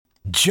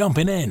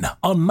Jumpin' In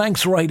on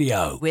Manx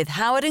Radio. With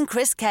Howard and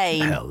Chris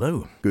Kane.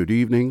 Hello. Good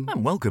evening.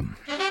 And welcome.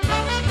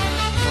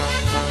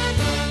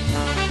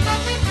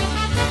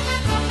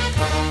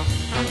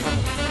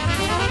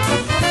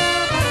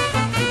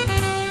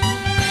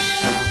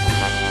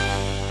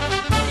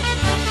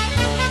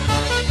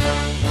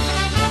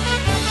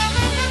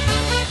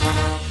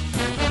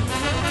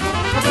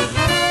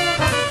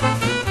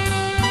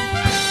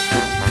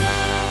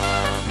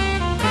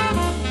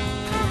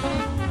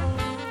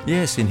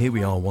 Yes, and here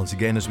we are once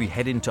again as we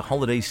head into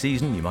holiday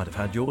season. You might have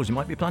had yours, you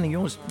might be planning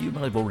yours, you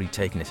might have already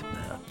taken it.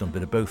 I've done a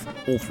bit of both,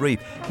 all three.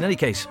 In any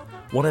case,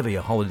 whatever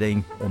you're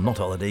holidaying or not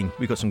holidaying,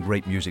 we've got some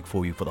great music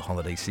for you for the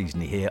holiday season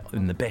here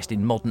in the best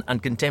in modern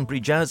and contemporary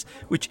jazz,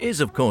 which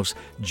is, of course,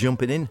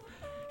 Jumpin' In.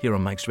 Here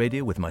on Manx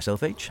Radio with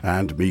myself, H.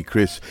 And me,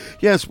 Chris.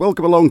 Yes,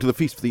 welcome along to the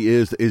feast for the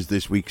ears that is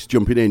this week's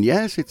Jumpin' In.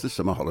 Yes, it's the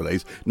summer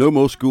holidays. No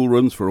more school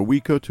runs for a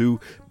week or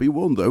two. Be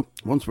warned, though,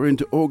 once we're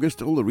into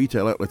August, all the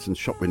retail outlets and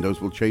shop windows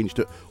will change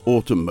to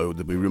autumn mode.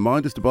 There'll be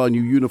reminders to buy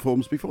new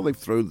uniforms before they've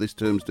thrown this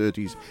term's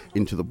dirties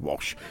into the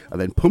wash. And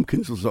then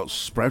pumpkins will start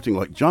sprouting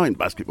like giant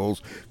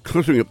basketballs,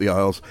 cluttering up the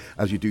aisles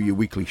as you do your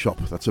weekly shop.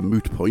 That's a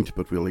moot point,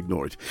 but we'll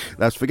ignore it.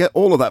 Let's forget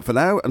all of that for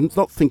now and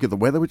not think of the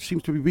weather, which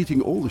seems to be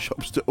beating all the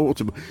shops to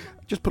autumn.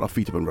 Just put our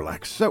feet up and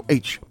relax. So,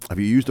 H, have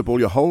you used up all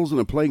your holes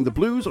and are playing the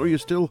blues, or are you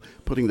still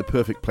putting the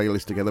perfect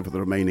playlist together for the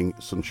remaining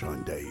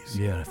sunshine days?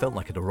 Yeah, I felt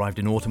like it arrived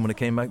in autumn when I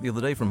came back the other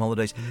day from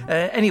holidays.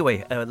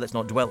 Anyway, let's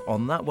not dwell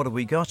on that. What have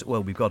we got?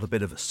 Well, we've got a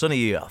bit of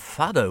sunny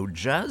Fado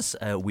Jazz.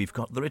 We've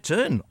got the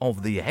return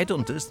of the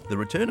Headhunters, the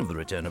return of the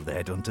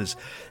Headhunters,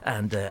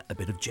 and a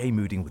bit of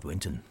J-mooding with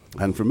Winton.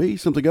 And for me,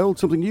 something old,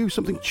 something new,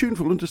 something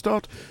tuneful, and to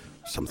start,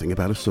 something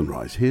about a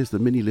sunrise. Here's the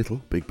Mini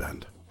Little Big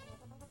Band.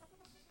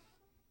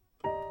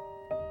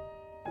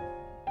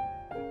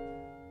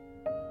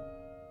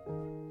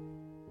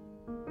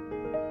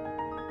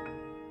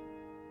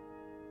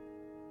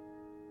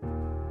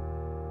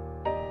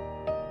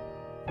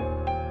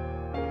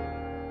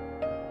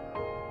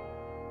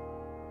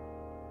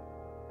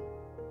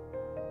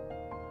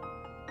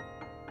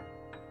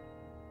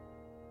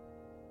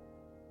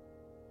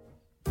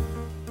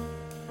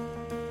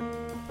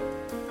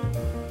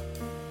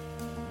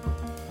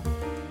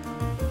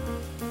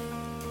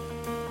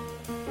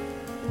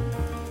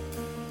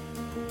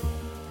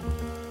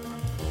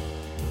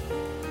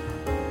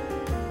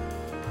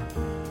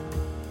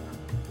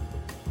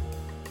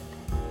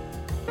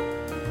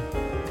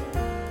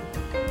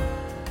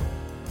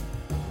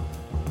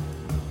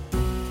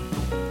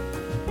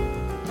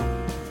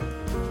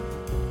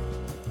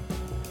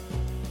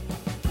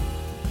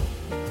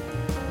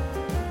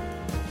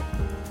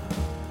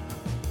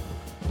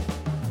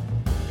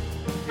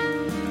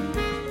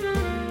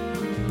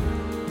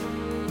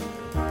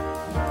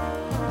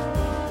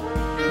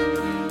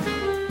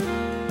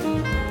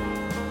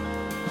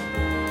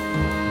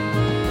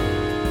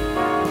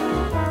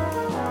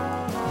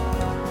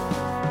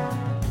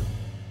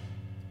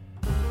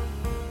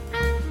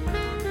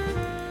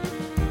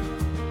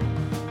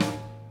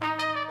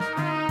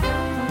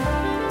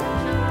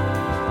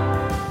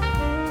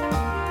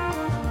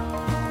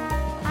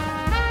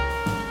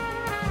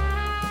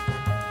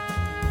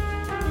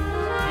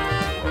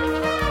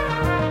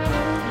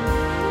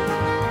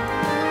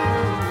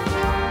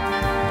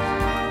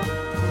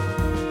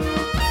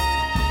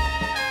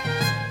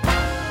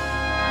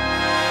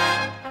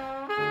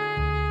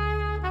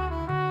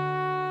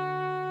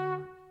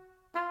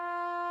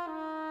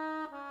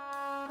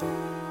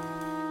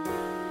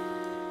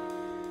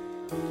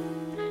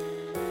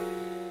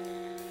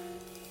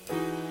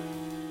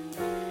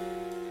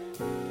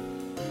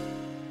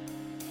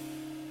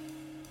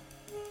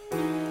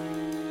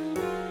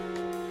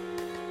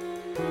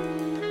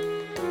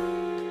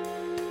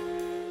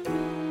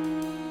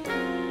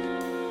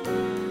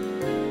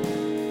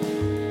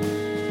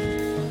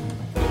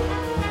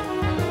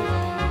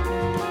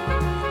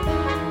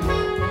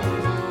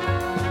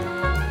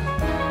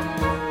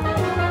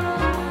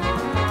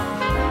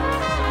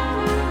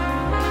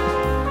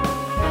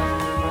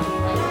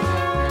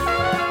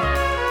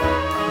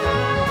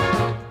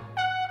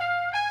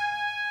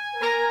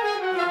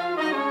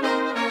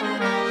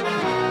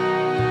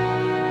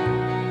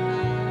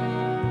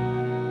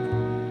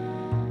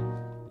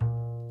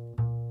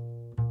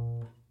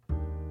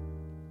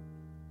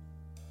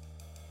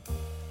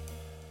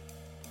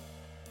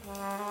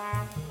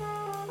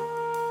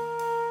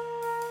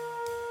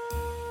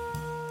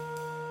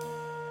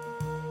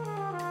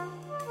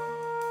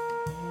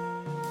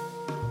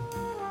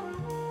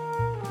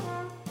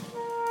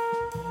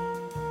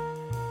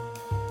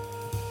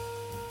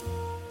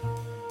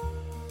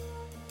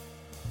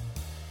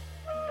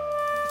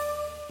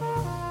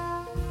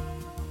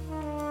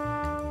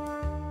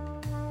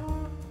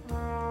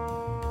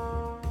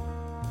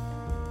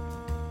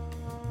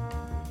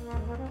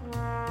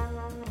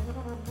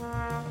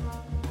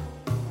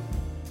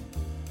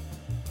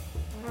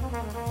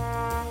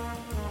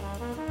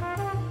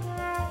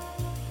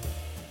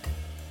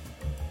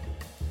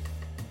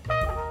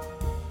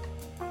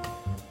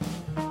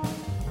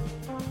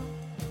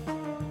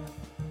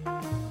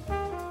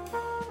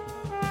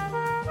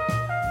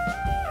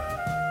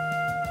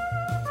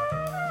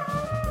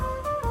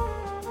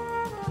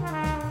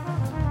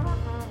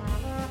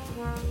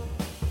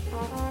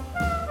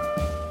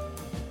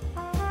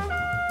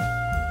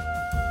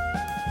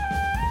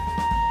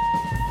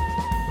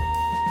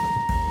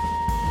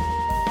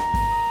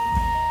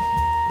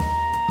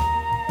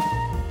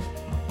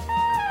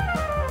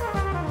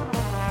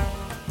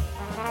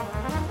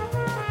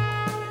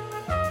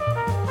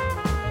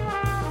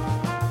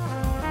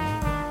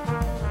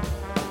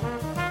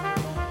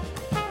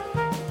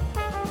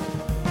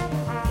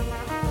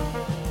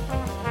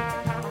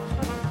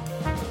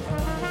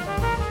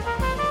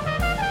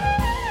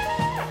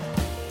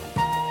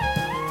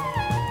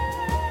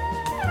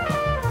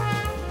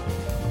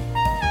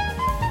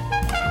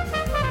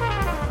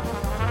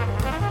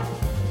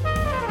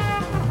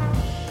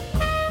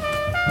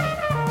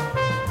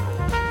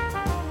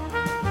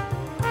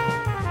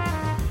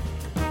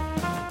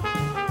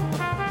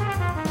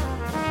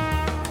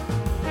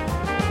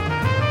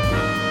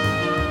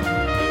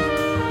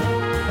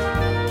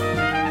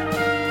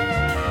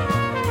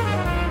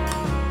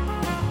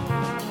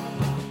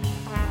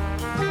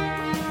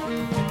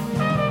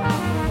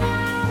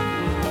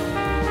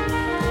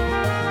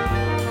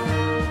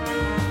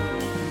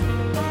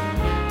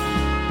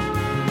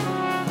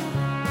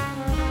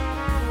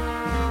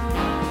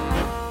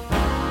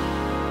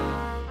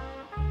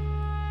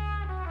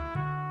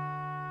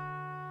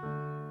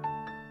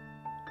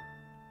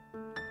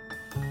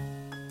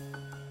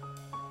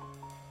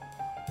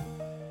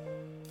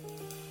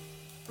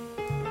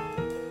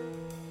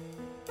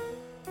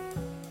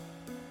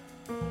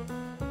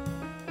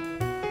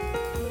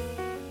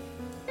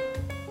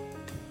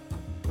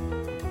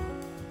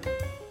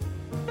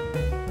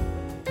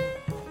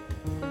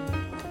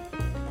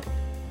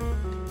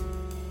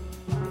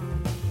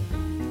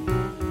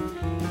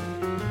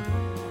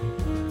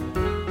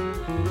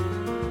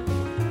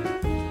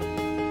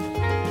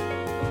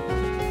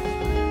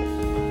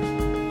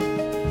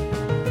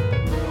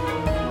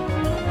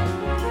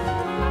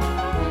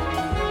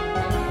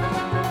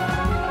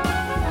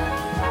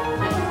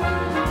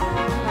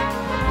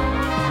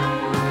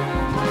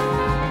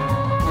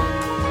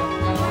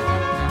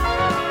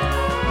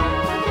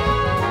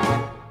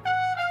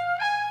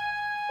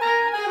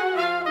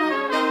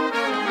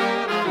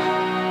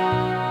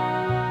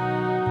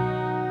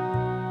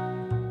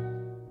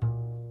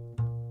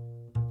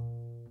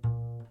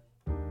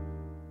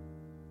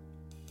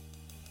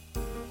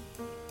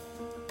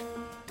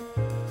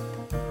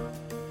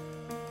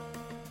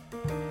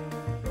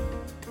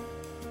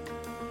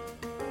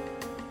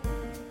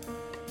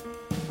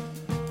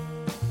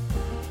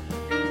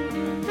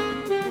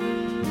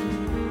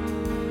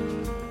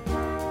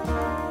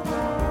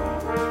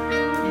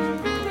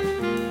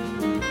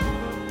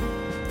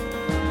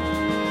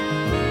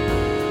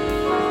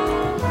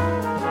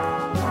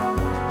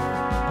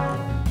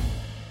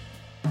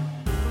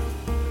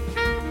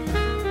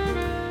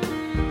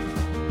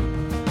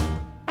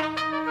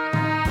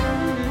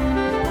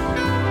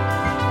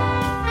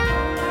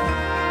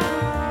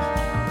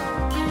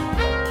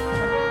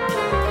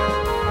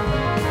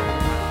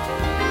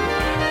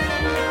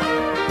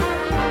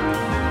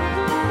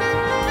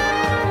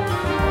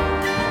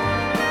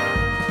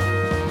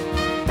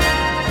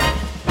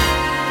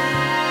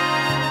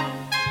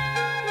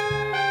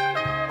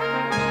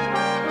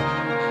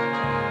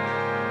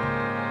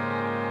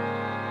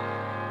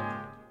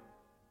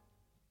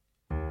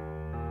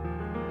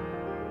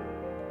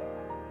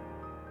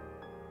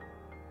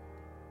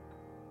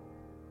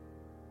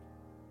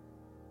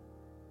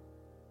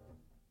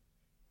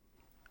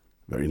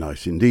 Very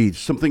nice indeed.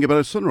 Something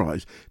About a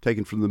Sunrise,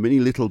 taken from the Mini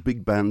Little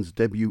Big Band's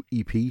debut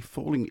EP,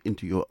 Falling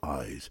Into Your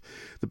Eyes.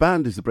 The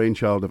band is the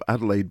brainchild of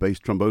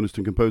Adelaide-based trombonist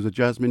and composer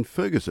Jasmine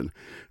Ferguson,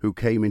 who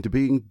came into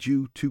being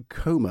due to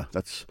COMA.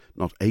 That's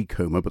not a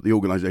coma, but the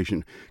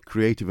organisation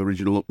Creative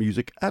Original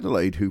Music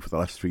Adelaide, who for the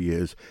last 3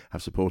 years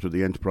have supported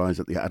the enterprise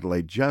at the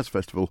Adelaide Jazz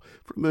Festival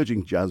for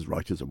Emerging Jazz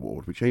Writers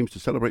Award, which aims to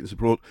celebrate and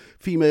support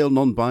female,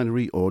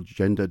 non-binary or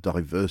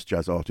gender-diverse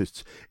jazz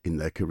artists in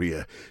their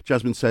career.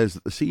 Jasmine says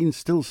that the scene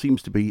still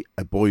seems to be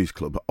a boys'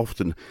 club.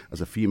 Often,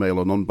 as a female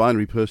or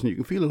non-binary person, you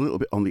can feel a little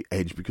bit on the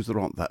edge because there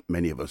aren't that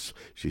many of us,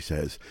 she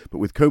says. But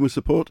with COMA's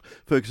support,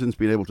 Ferguson's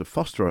been able to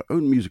foster her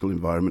own musical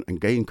environment and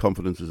gain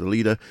confidence as a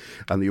leader,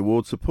 and the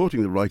award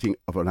supporting the writing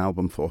of an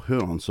album for her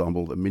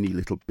ensemble, the Mini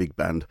Little Big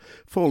Band,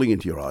 Falling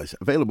Into Your Eyes.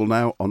 Available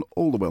now on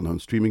all the well-known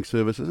streaming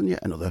services, and yet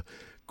another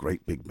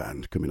great big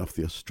band coming off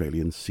the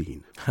Australian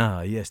scene.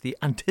 Ah, yes, the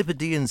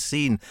Antipodean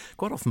scene.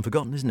 Quite often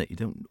forgotten, isn't it? You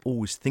don't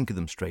always think of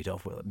them straight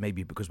off. Well,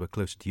 maybe because we're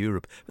closer to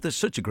Europe. But there's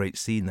such a great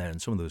scene there, and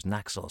some of those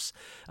Naxos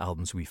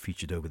albums we've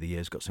featured over the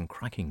years got some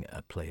cracking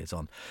players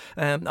on.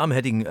 I'm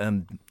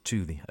heading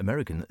to the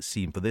American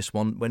scene for this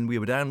one. When we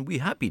were down, we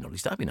had been, or at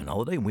least I've been on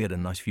holiday, and we had a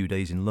nice few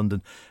days in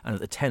London and at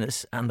the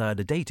tennis, and I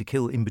had a day to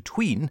kill in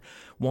between,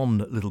 one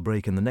little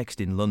break and the next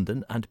in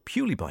London, and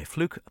purely by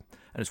fluke.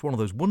 And it's one of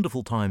those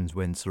wonderful times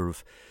when sort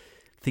of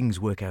things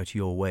work out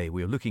your way.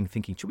 We were looking,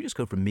 thinking, should we just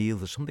go for a meal?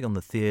 There's something on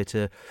the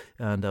theatre.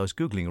 And I was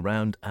Googling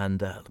around,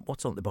 and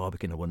what's on at the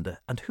Barbican, I wonder?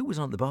 And who was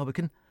on at the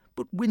Barbican?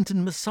 But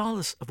Wynton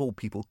Marsalis, of all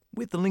people,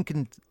 with the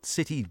Lincoln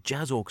City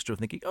Jazz Orchestra,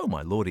 thinking, oh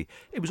my lordy,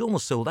 it was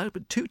almost sold out,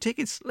 but 2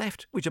 tickets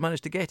left, which I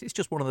managed to get. It's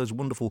just one of those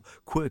wonderful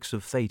quirks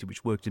of fate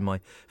which worked in my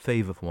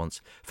favour for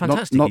once.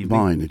 Fantastic Not evening.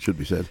 mine, it should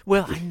be said.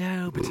 Well, I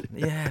know, but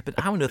yeah, but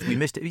how on earth we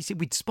missed it? You see,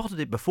 we'd spotted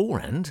it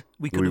beforehand.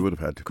 We would have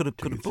had could have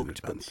tickets in booked.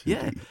 advance, But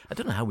yeah, indeed. I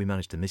don't know how we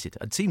managed to miss it.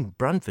 I'd seen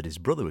Branford, his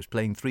brother, was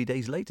playing 3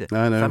 days later.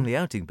 I know. Family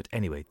outing, but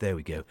anyway, there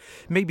we go.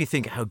 Made me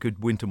think how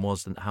good Wynton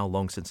was and how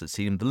long since I'd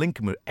seen him. The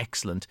Lincoln were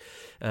excellent,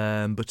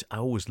 but I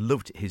always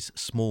loved his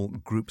small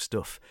group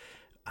stuff.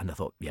 And I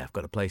thought, yeah, I've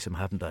got to play some,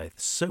 haven't I?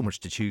 So much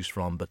to choose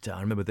from, but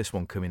I remember this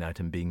one coming out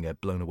and being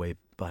blown away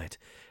by it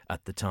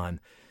at the time.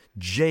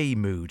 J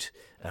Mood,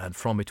 and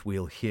from it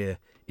we'll hear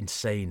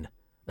Insane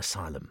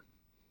Asylum.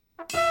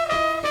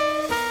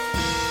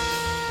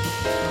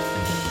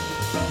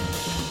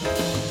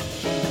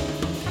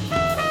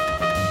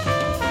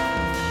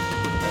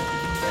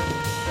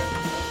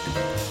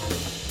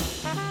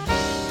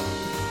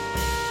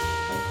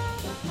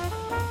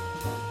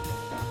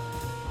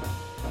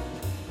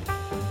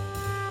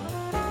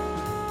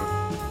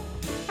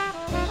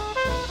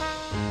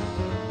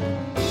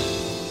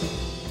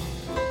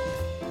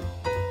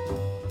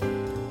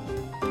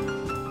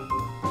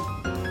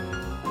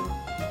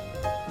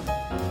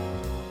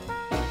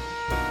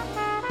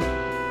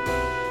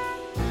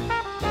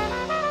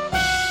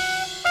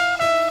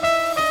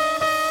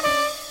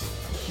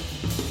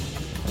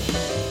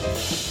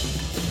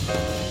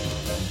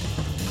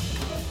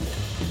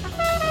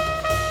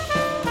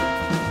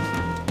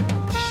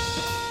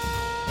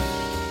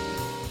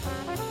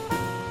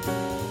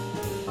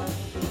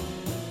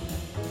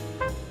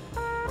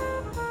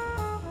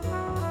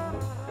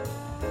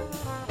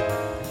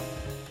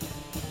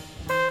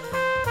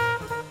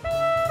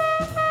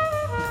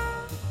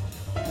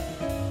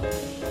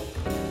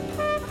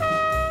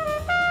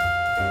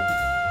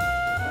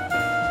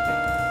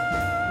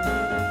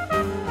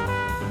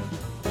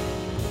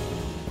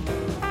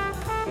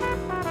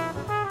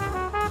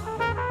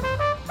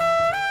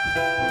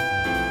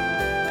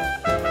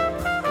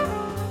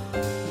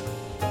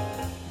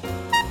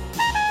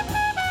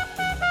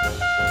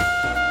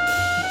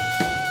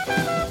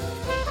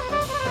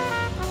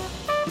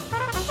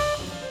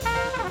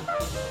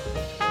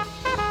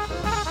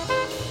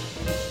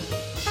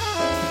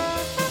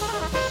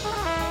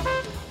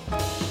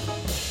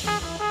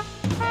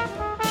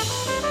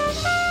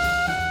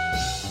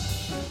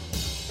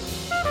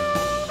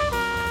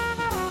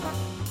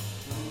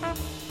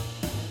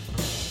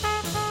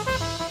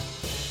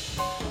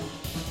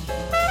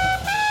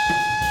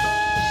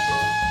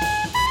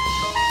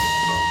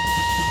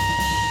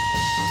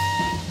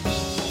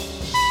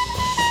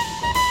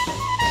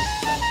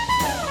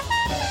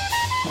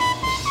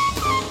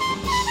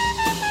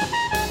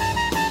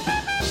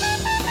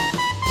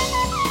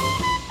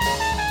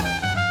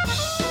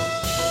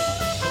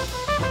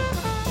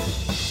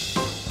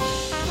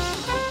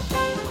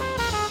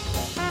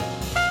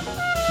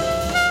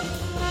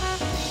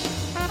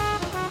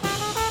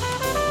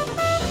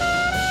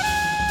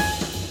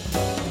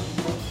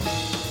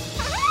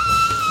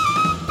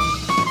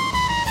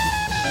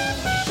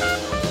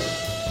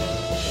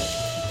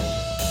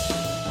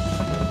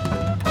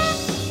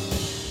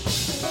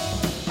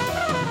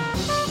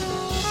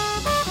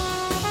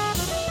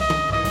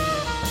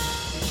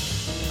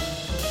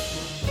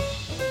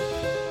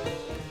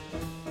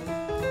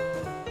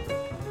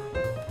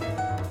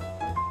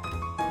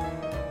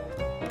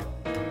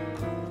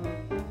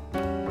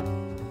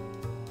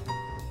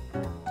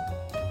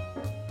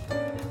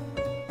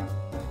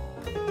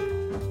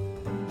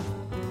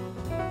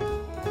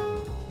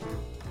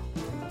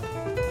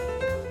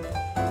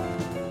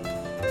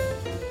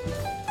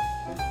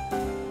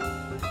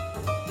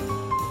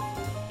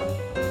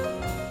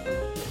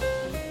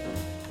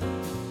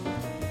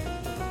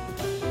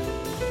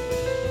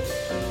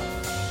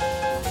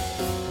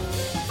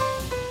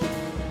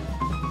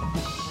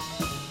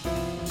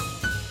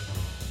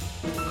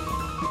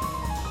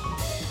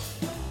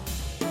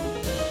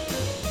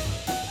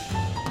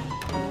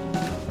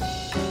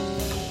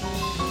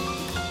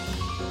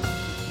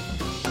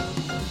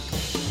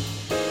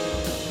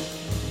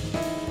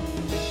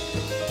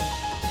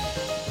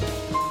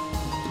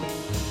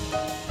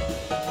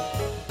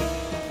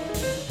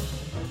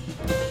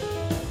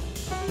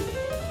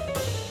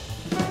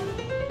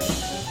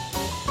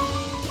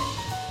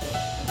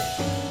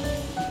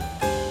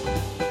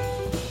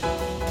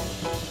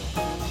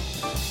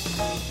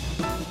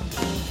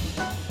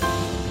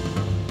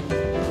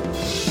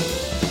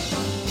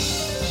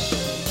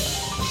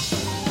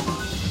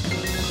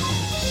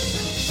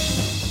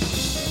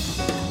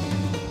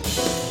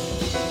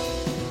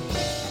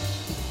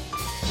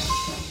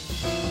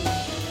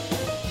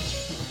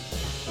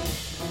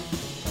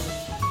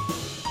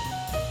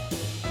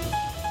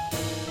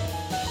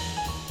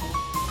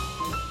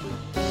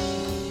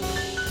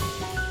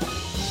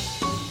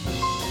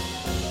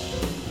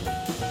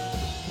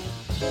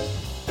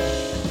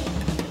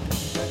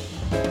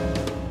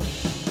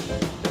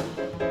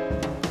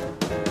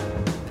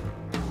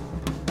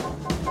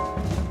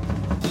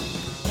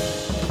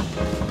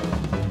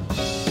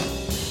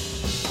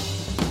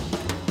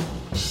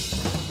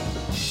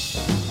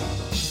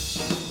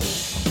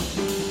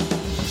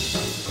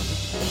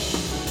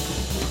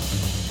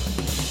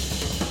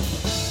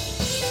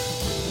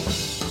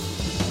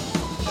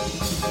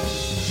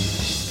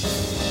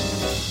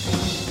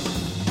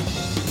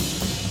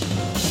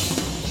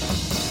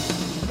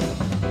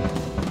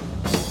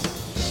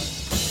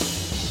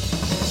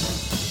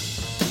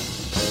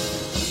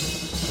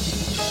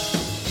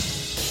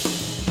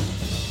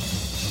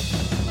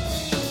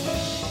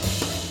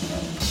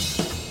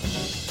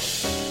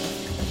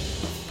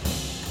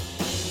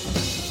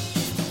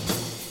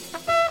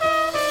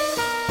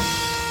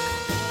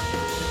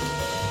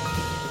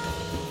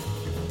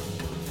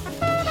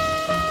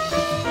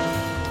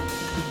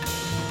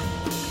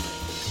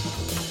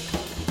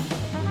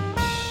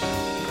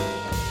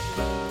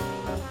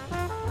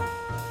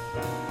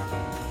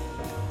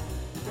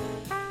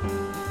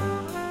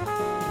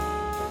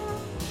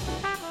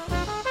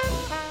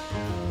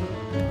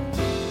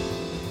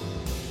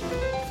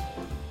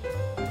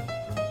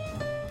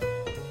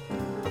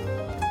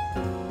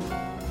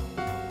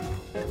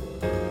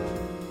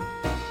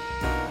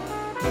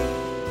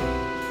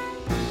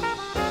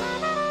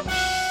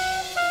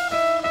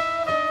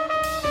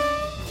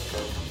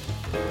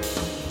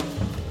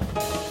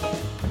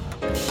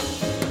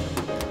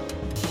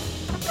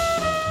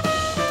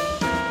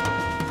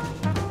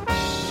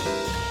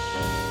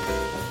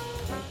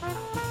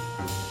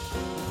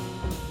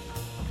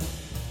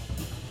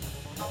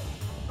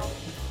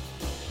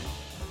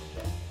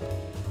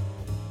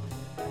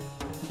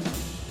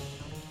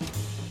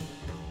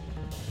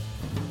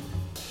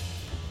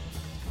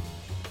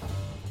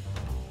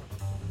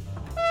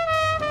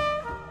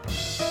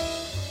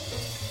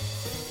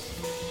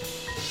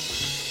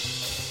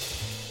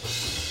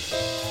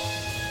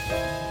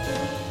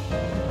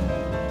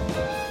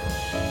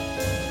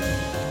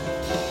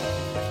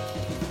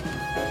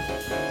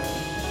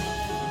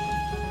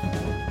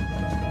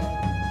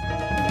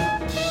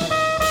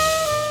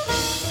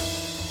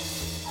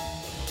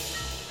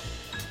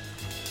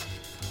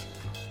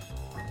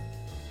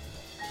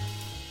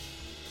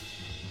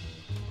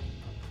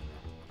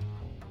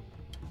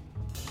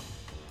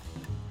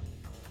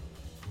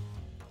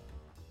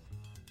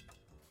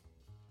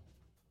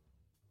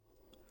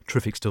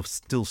 Terrific stuff.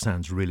 Still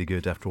sounds really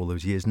good after all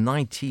those years.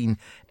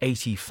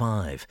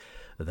 1985.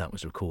 That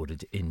was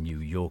recorded in New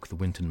York. The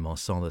Wynton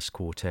Marsalis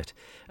Quartet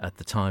at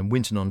the time.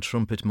 Wynton on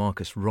trumpet,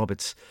 Marcus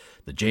Roberts,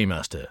 the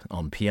J-Master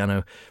on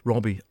piano,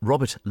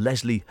 Robert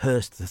Leslie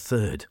Hurst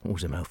III,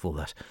 always a mouthful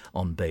that,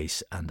 on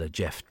bass, and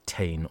Jeff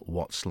Tane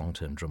Watts,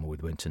 long-term drummer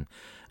with Wynton,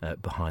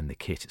 behind the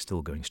kit.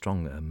 Still going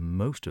strong.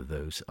 Most of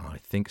those, I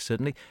think,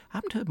 certainly. I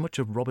haven't heard much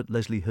of Robert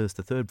Leslie Hurst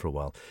III for a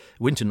while.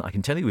 Wynton, I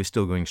can tell you, is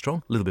still going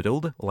strong, a little bit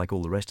older, like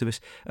all the rest of us,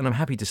 and I'm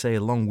happy to say,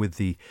 along with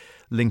the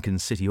Lincoln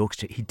City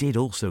Orchestra, he did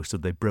also, so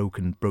they broke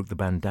the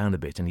band down a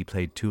bit, and he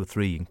played 2 or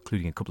 3,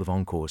 including a couple of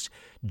encores,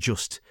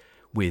 just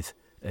with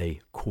a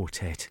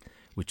quartet,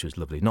 which was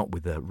lovely. Not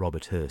with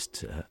Robert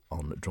Hurst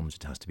on drums,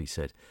 it has to be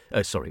said.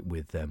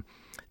 With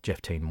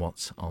Jeff Tane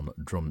Watts on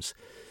drums.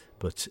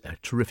 But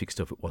terrific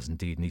stuff it was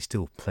indeed, and he's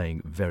still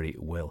playing very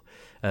well.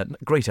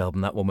 Great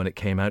album, that one, when it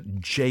came out.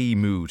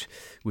 J-Mood,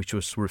 which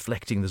was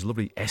reflecting, there's a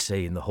lovely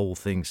essay in the whole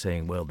thing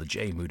saying, well, the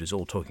J-Mood is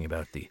all talking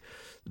about the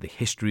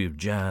history of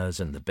jazz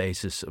and the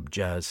basis of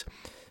jazz.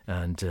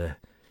 And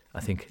I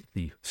think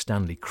the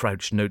Stanley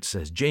Crouch note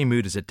says,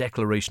 J-Mood is a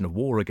declaration of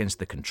war against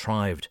the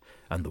contrived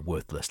and the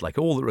worthless. Like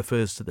all that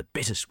refers to the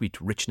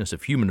bittersweet richness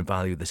of human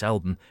value, this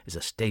album is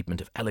a statement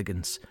of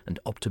elegance and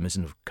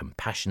optimism, of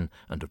compassion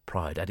and of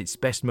pride. At its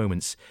best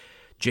moments,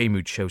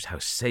 J-Mood shows how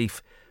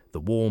safe the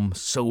warm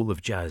soul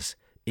of jazz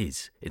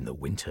is in the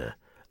winter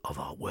of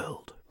our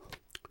world.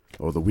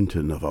 Or the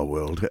Wynton of our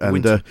world.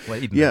 And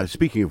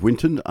speaking of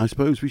Wynton, I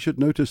suppose we should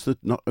notice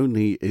that not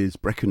only is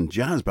Brecon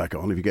Jazz back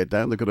on, if you get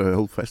down, they've got a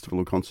whole festival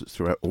of concerts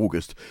throughout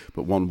August,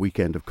 but one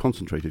weekend of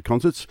concentrated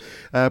concerts.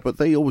 But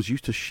they always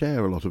used to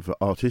share a lot of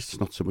artists,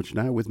 not so much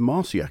now, with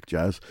Marciac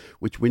Jazz,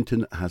 which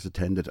Wynton has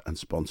attended and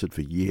sponsored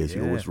for years.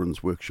 Yeah. He always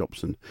runs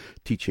workshops and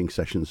teaching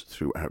sessions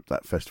throughout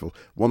that festival.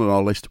 One on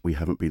our list, we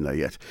haven't been there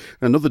yet.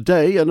 Another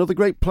day, another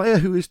great player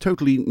who is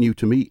totally new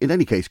to me. In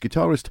any case,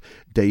 guitarist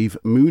Dave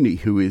Mooney,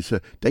 who is...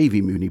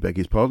 Davey Mooney, beg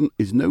his pardon,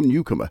 is no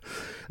newcomer.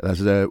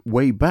 As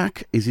Way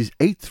Back is his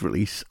 8th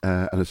release,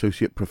 an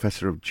associate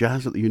professor of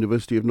jazz at the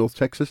University of North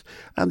Texas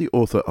and the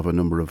author of a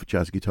number of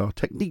jazz guitar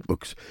technique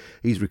books.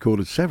 He's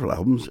recorded several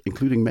albums,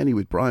 including many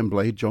with Brian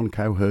Blade, John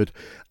Cowherd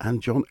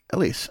and John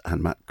Ellis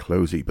and Matt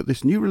Closey. But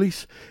this new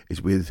release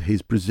is with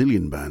his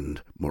Brazilian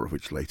band, more of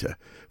which later.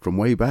 From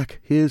Way Back,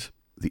 here's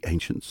The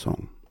Ancient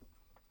Song.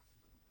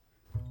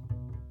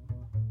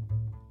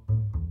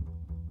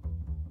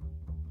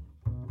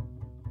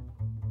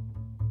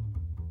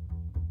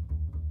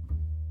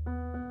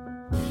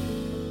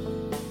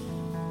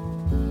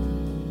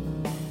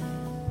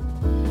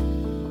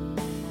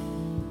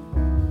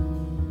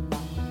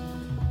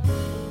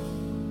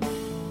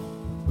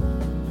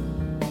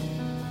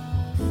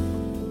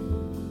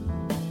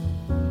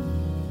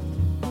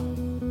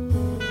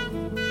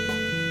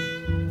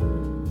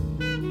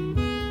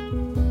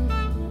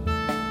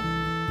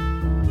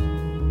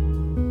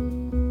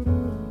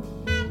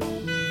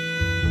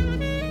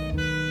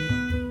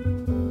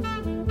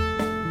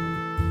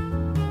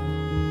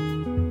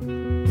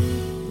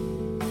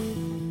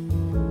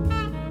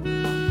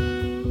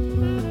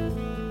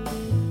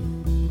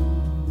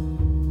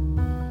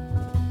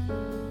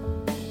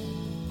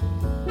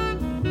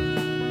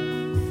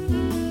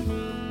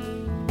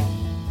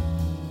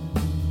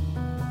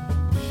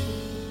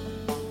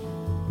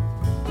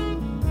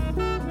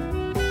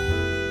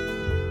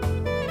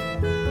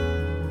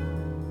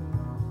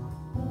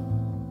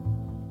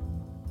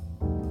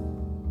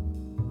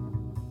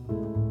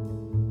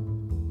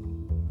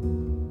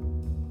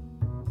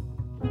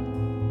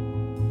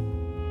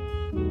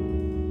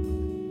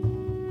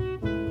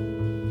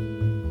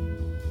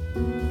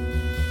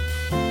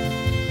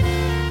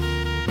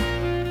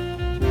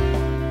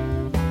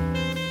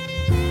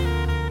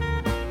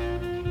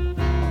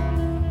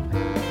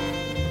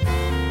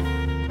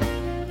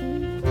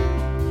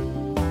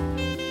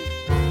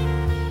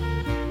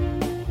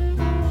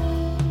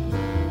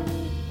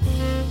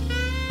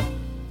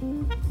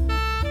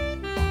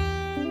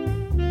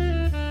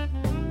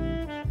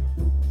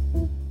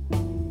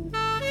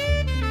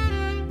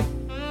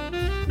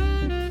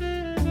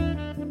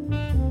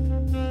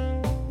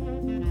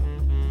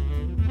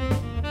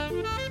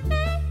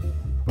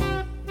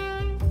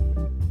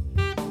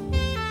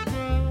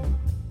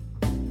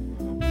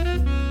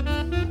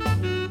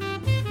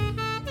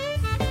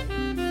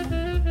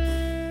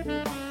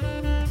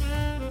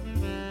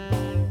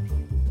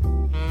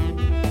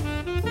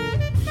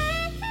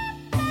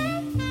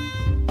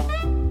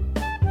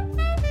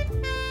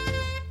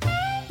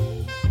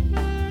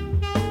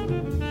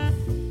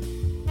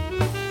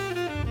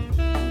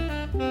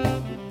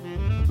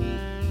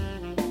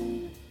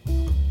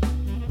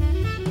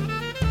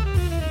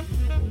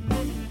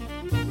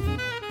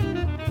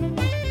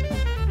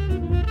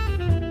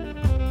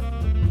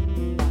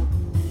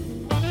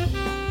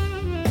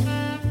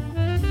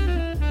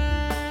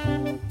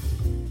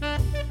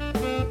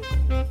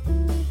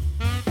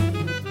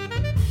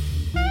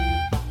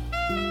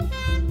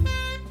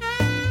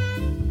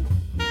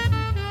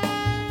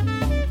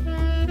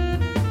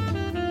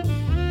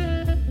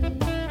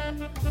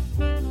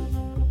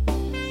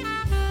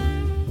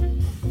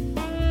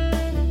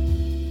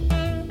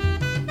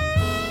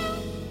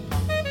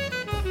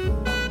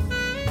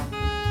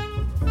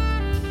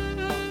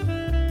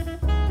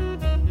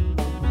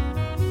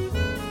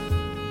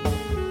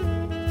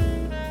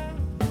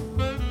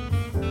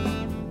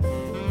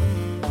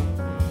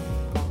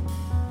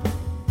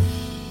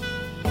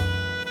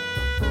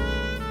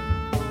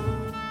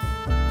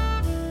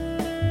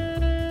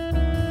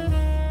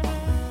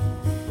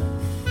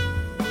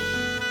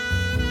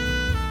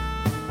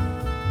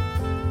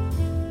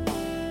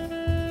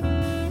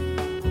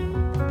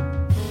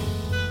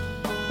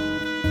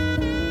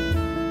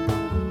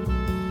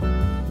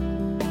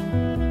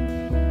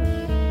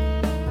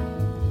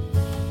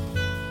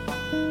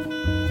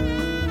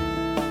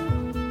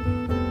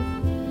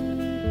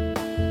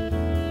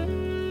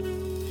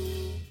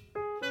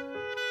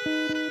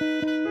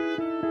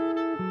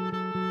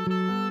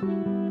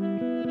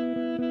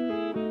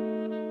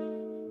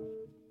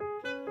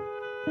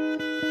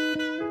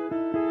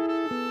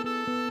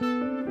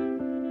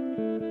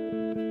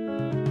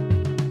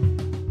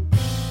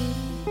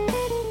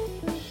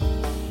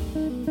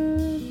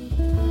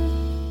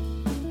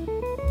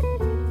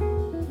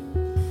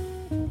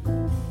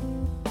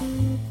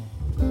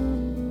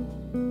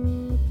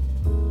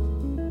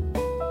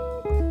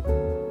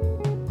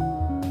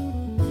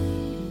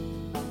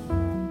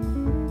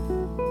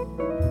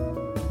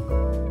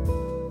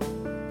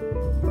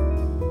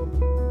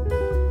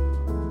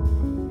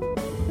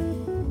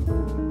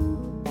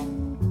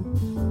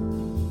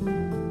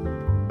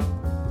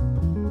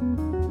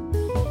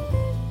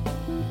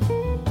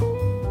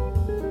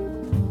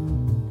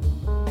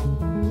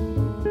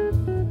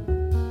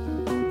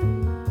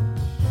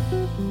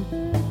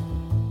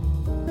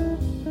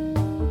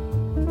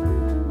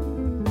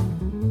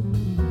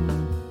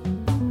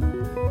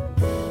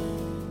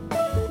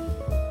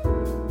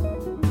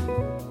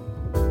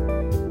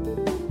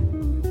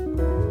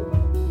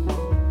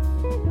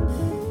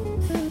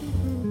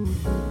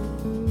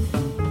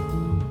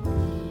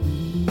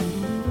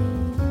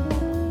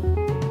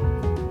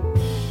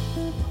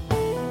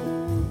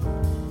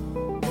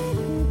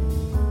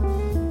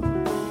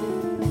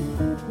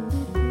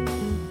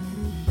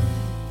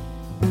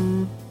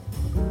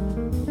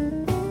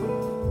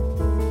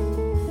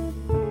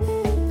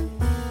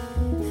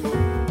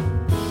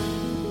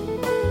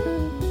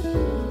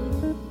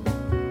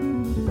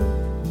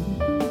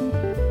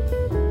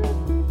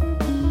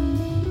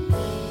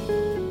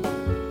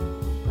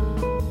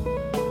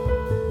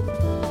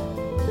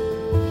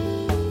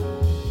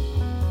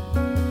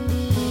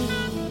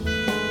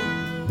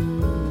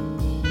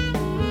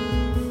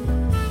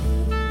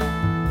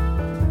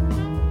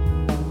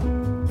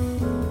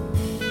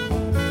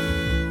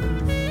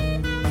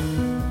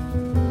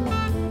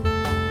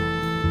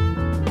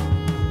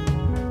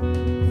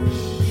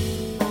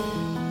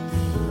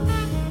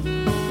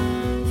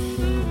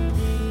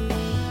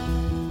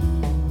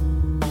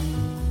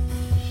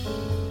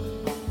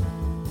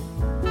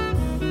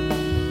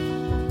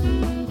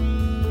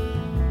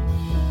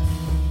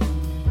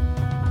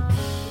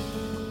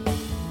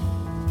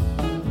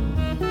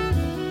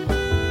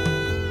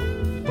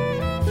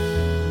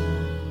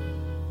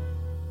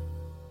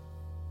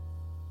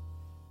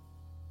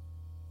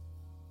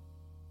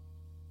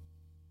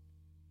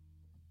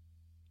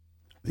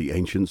 The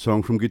Ancient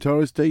Song from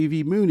guitarist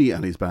Davey Mooney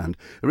and his band.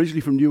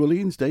 Originally from New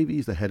Orleans, Davey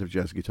is the head of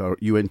jazz guitar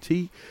at UNT,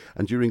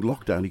 and during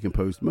lockdown he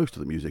composed most of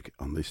the music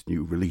on this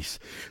new release.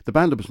 The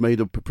band was made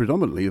up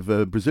predominantly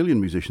of Brazilian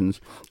musicians,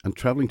 and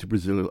travelling to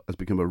Brazil has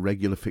become a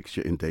regular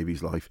fixture in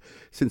Davey's life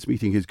since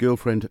meeting his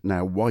girlfriend,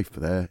 now wife,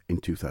 there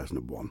in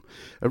 2001.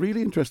 A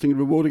really interesting and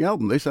rewarding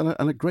album this, and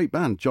a great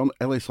band. John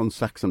Ellis on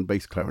sax and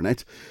bass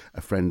clarinet,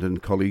 a friend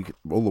and colleague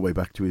all the way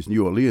back to his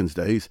New Orleans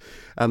days,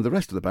 and the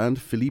rest of the band,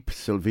 Felipe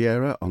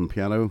Silveira on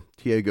piano,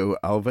 Diego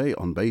Alve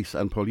on bass,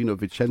 and Paulino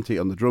Vicente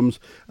on the drums,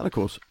 and of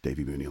course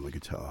Davey Mooney on the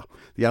guitar.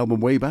 The album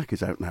Way Back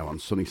is out now on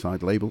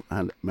Sunnyside label,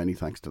 and many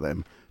thanks to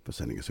them for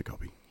sending us a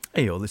copy.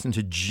 Hey, you're listening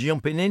to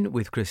Jumpin' In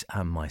with Chris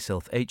and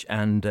myself, H,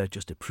 and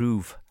just to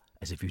prove,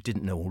 as if you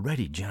didn't know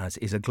already, jazz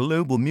is a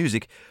global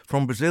music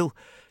from Brazil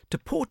to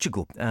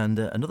Portugal, and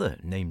another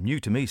name new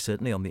to me,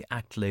 certainly, on the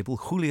ACT label,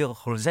 Julio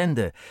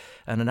Rosende,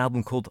 and an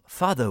album called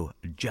Fado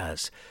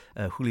Jazz.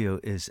 Julio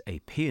is a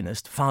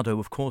pianist. Fado,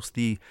 of course,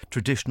 the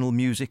traditional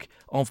music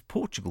of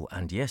Portugal.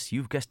 And yes,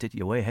 you've guessed it,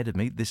 you're way ahead of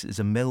me. This is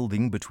a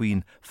melding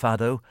between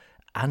Fado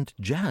and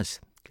jazz.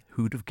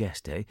 Who'd have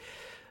guessed, eh?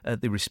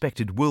 The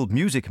respected World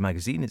Music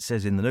magazine, it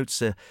says in the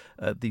notes of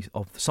the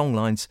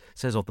songlines,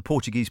 says of the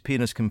Portuguese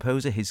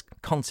pianist-composer, his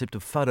concept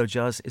of Fado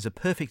Jazz is a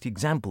perfect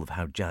example of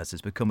how jazz has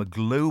become a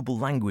global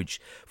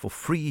language for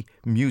free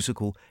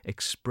musical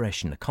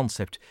expression, a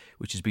concept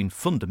which has been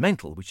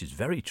fundamental, which is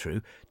very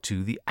true,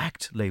 to the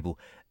ACT label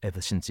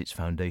ever since its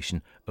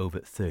foundation over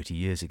 30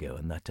 years ago.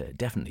 And that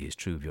definitely is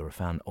true if you're a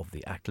fan of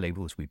the ACT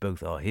label, as we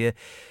both are here.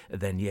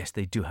 Then yes,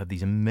 they do have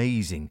these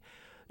amazing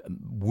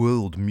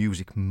world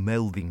music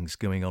meldings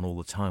going on all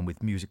the time,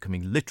 with music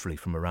coming literally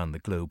from around the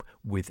globe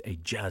with a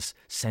jazz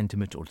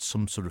sentiment or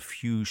some sort of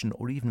fusion,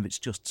 or even if it's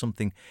just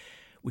something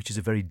which is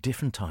a very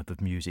different type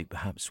of music,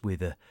 perhaps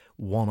with a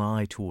one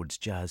eye towards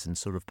jazz and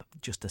sort of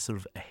just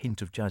a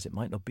hint of jazz. It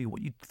might not be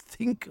what you'd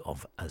think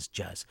of as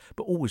jazz,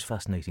 but always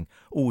fascinating,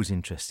 always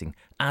interesting,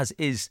 as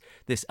is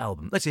this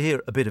album. Let's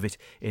hear a bit of it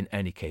in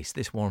any case.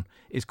 This one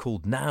is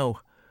called Now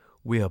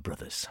We Are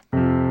Brothers.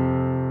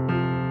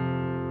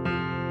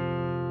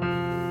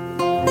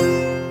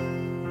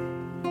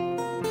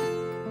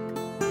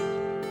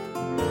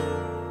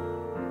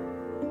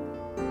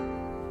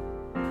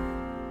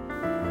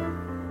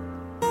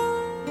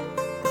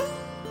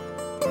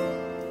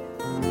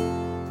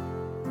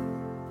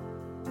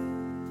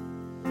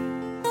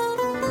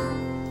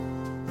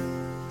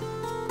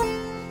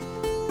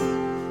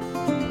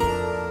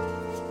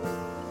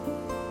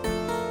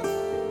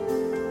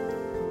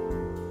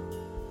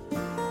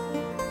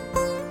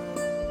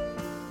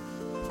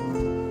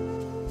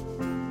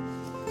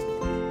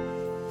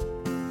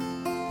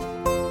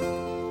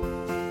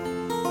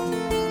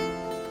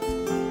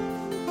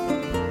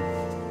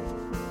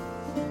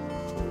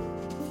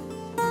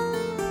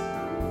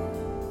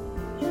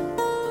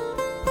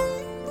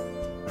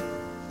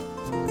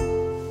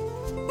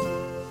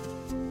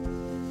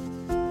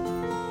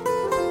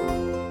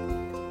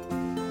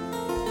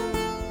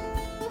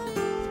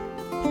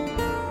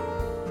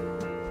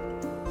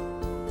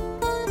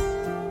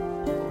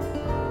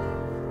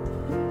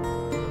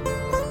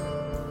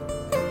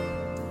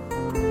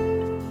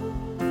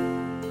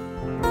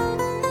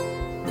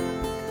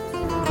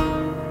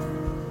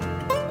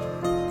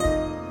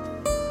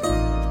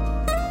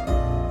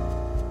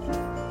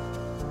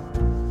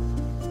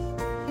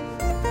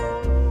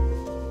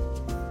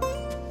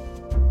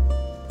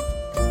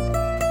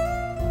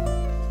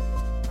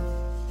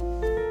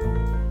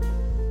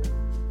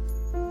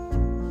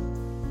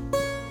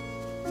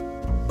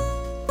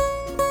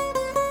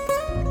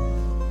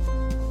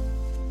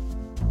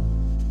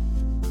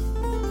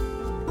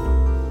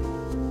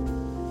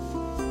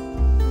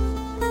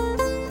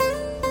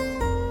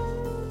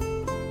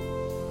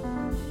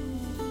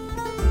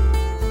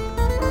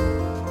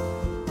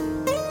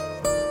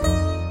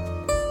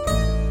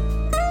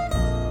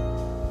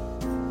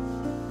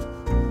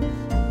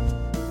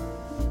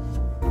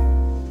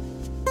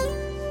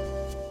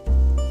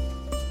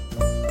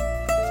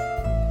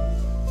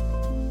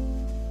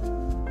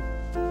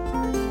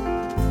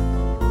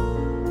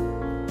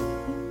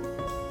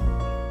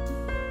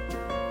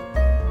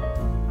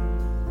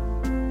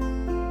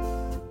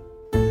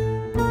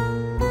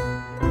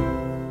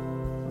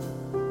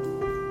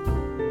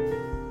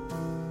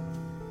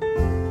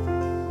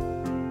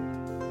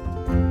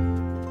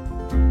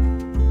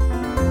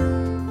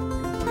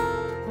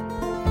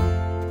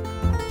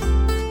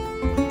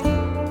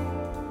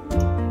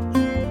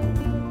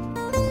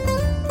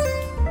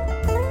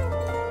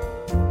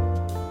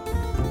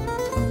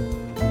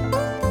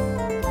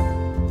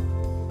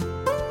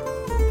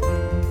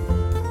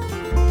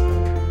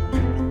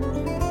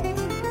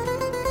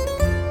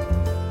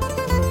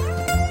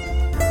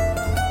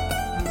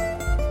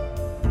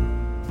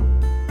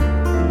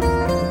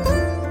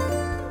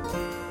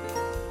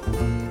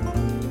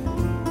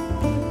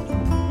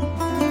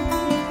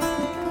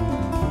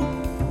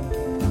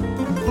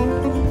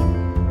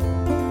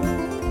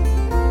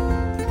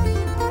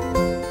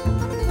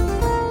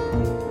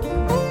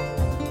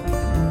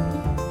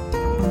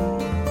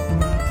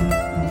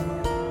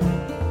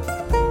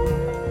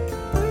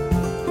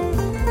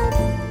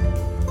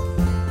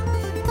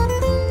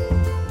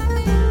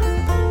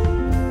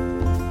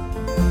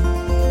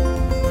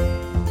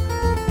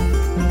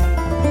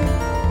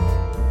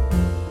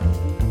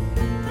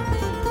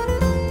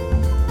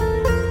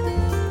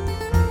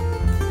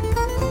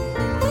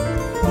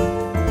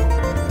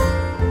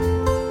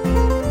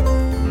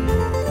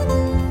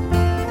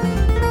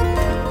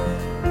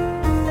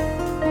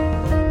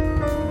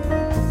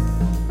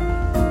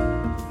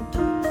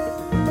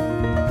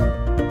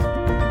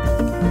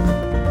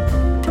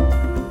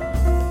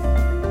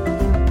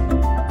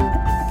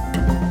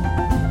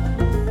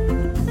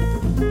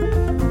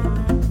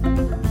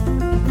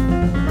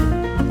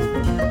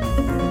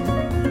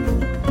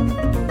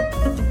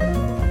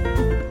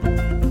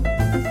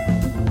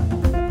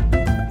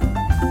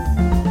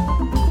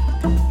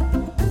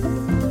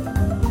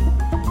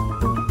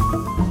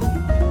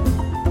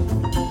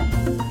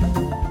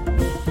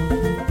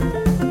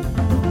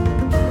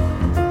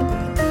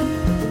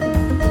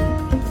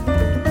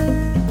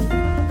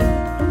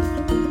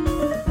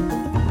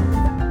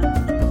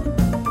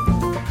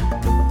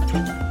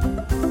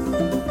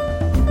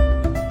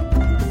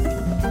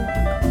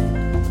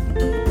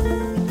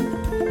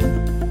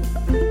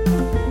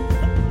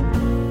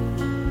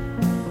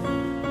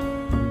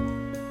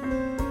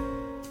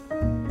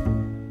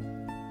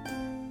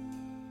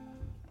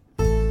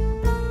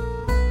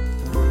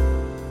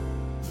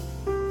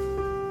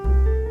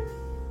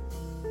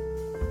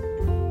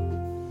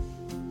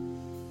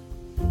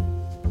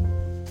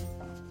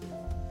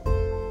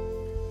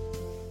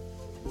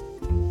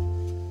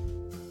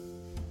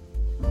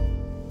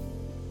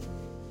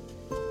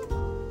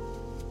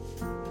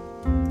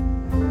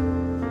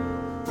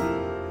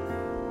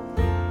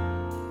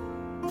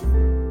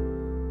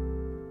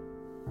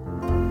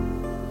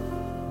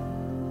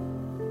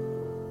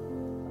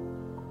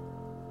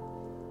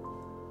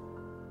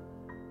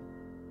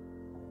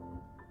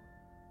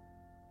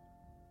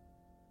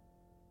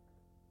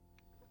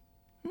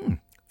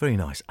 Very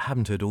nice. I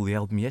haven't heard all the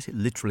album yet. It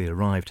literally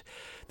arrived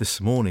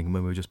this morning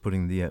when we were just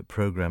putting the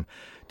programme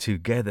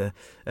together.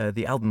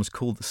 The album's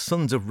called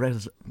Sons of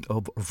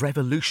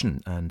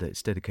Revolution, and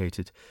it's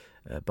dedicated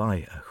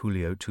by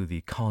Julio to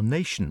the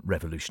Carnation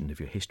Revolution, if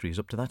your history is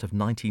up to that, of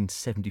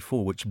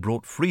 1974, which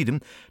brought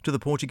freedom to the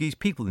Portuguese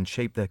people and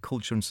shaped their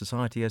culture and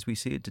society as we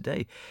see it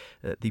today.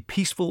 The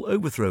peaceful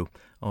overthrow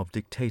of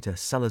dictator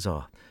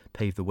Salazar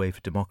paved the way for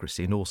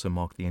democracy and also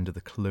marked the end of the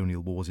colonial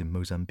wars in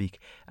Mozambique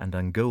and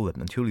Angola.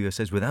 And Julio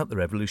says, without the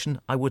revolution,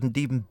 I wouldn't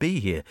even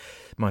be here.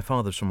 My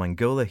father's from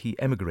Angola. He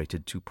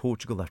emigrated to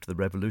Portugal after the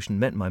revolution,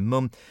 met my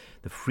mum.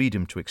 The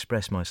freedom to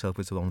express myself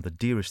is one of the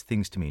dearest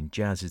things to me, and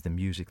jazz is the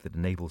music that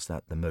enables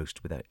that the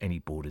most without any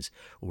borders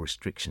or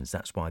restrictions.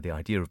 That's why the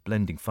idea of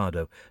blending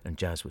fado and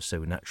jazz was so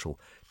natural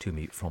to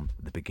me from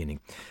the beginning.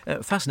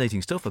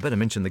 Fascinating stuff. I better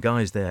mention the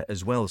guys there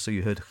as well. So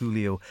you heard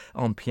Julio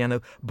on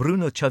piano,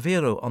 Bruno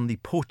Chaveiro on the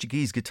Portuguese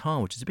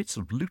guitar, which is a bit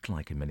sort of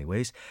lute-like in many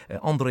ways,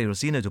 Andre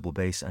Rosina double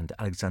bass, and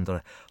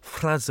Alexandra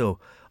Frazo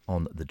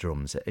on the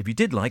drums. If you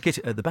did like it,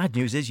 the bad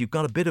news is you've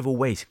got a bit of a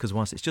wait, because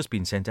whilst it's just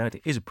been sent out,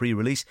 it is a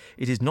pre-release.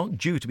 It is not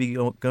due to be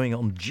going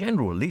on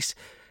general release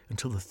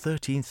until the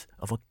 13th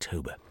of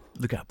October.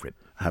 Look out for it.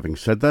 Having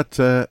said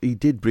that, he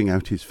did bring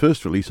out his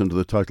first release under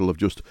the title of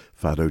just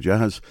Fado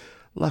Jazz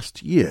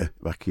last year,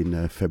 back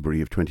in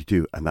February of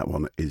 22, and that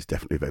one is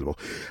definitely available.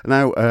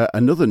 Now,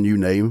 another new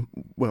name,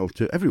 well,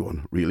 to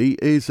everyone really,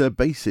 is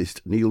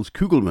bassist Niels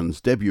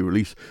Kugelmann's debut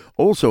release,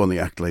 also on the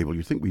ACT label.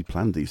 You'd think we'd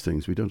planned these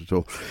things, we don't at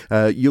all.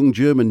 Young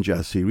German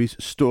jazz series,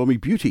 Stormy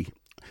Beauty.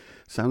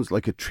 Sounds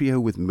like a trio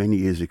with many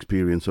years'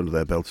 experience under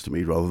their belts to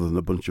me, rather than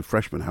a bunch of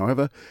freshmen.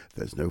 However,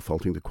 there's no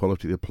faulting the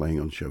quality they're playing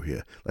on show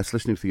here. Let's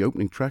listen to the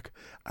opening track,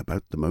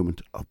 About the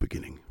Moment of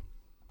Beginning.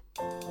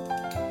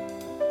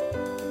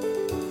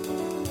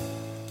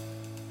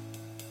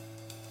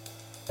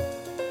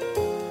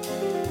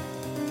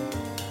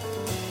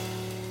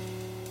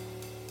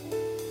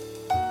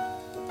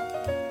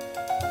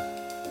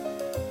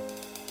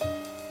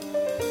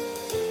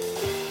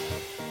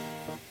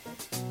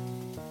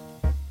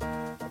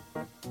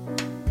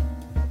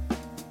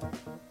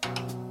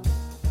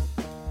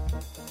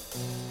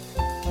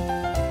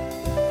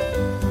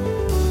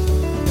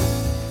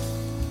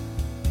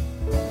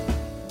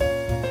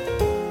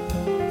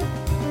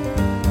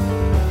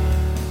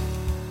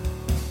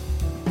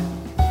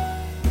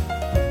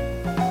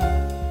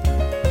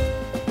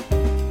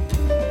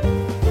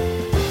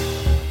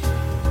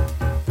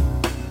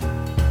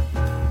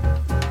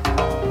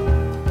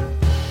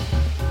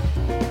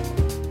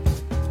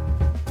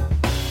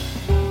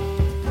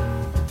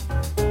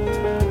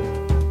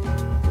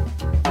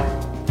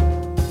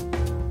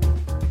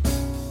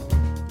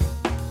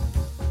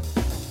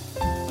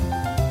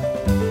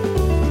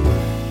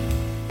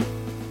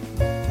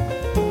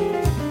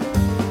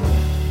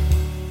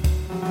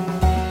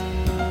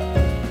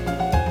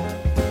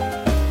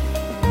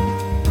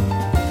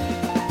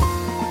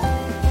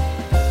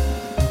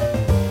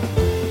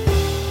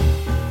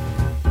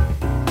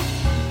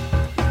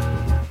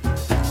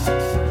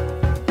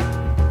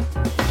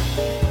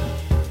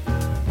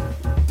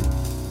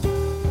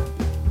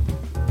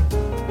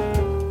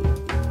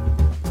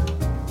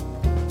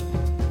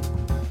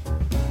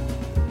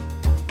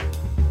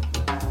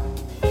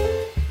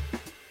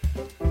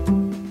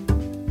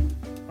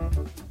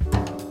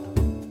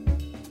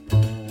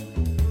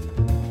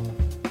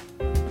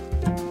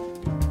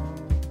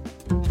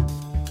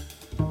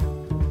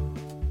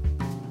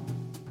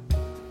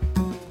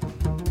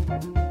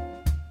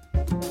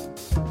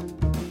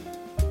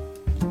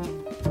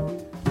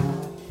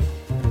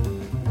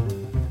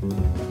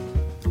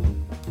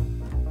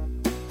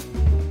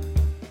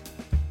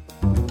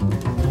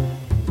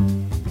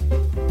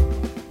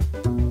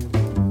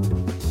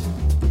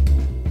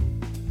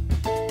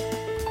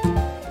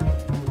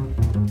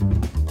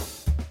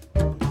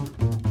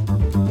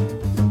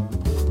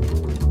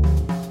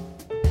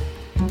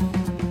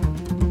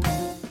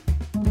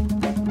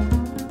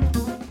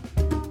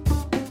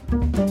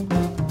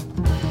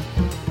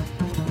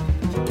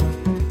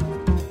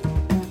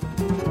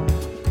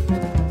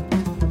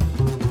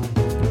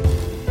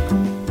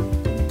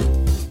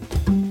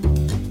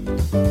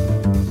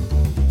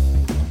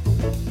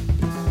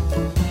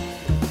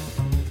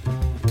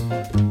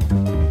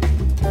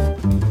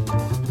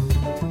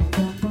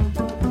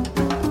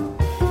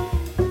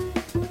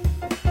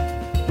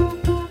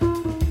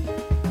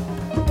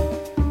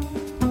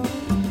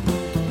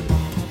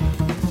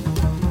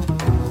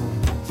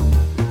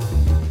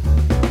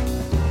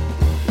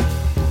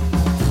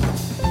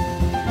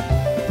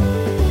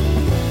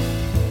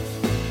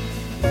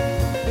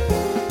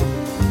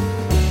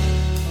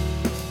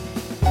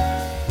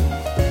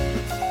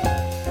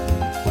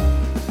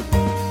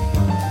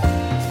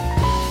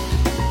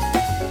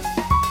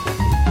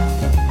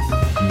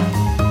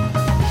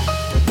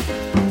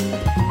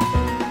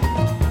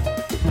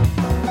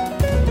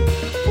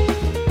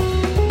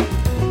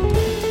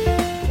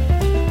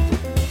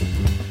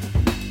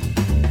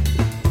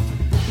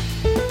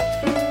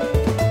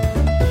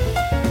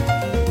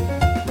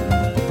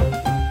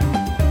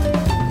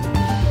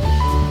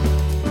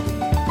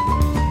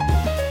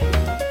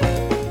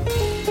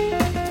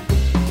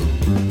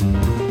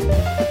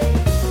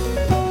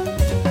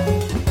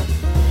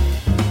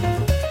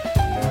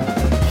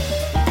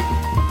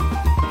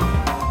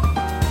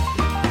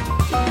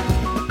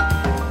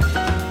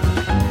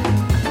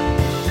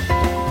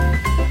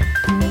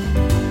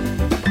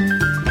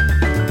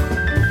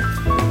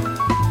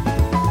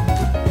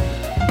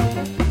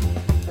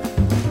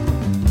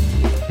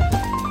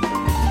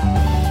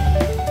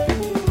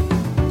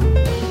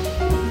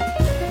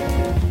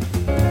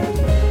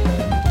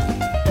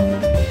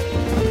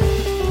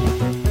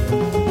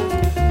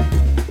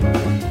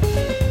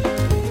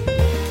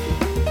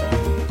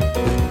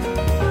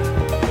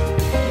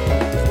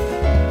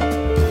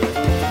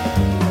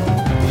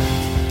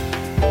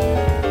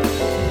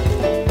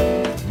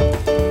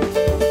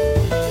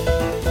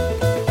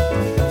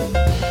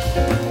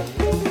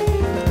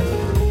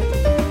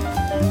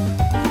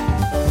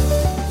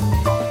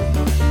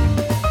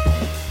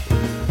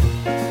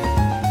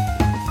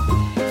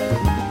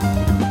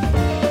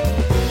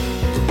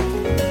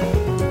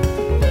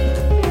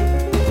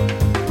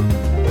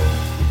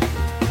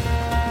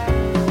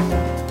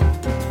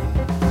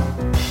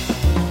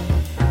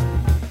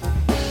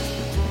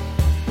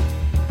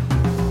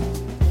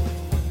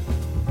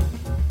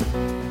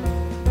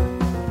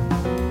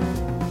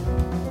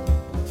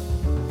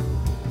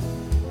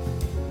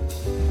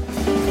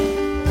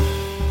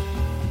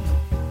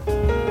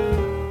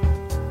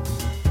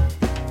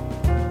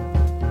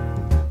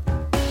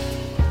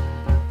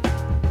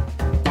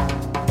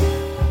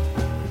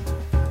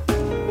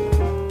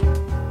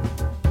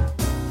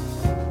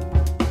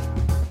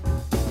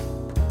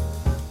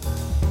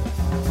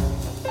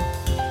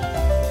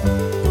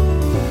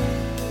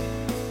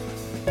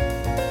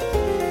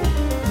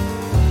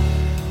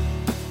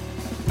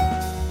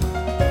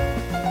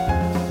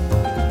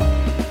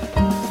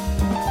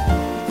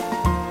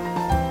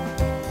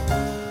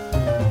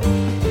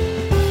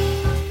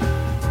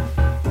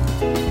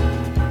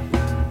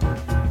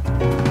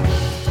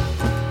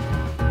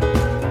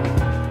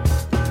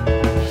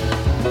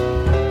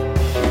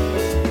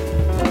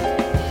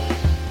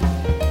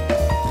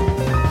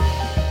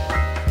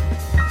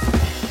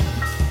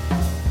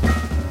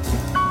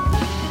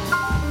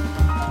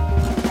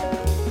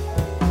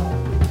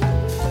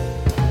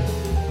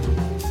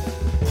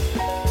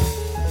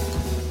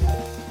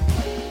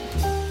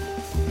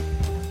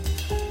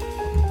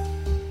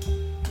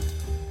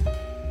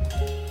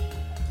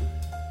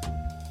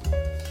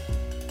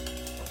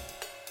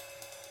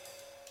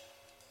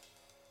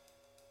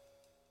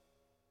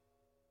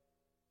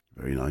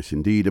 Very nice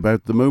indeed.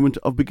 About the moment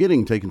of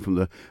beginning, taken from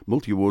the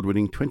multi-award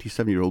winning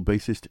 27-year-old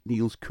bassist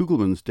Niels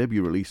Kugelman's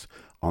debut release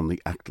on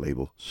the ACT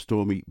label,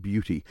 Stormy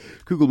Beauty.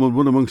 Kugelman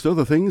won, amongst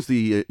other things,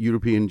 the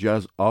European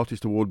Jazz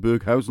Artist Award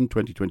Berghausen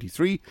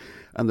 2023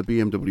 and the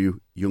BMW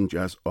Young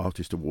Jazz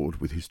Artist Award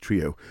with his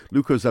trio.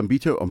 Luca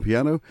Zambito on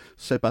piano,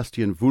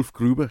 Sebastian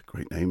Wolfgruber,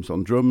 great names,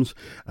 on drums,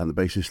 and the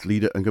bassist,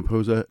 leader and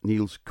composer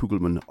Niels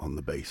Kugelman on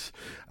the bass.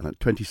 And at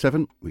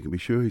 27, we can be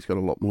sure he's got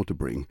a lot more to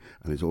bring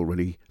and has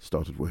already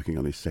started working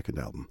on his second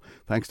album.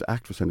 Thanks to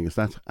ACT for sending us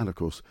that, and of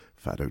course,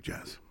 Fado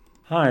Jazz.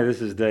 Hi,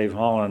 this is Dave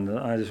Holland.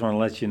 I just want to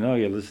let you know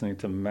you're listening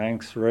to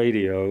Manx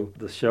Radio.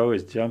 The show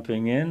is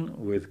Jumping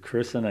In with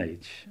Chris and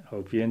H.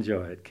 Hope you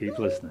enjoy it. Keep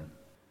listening.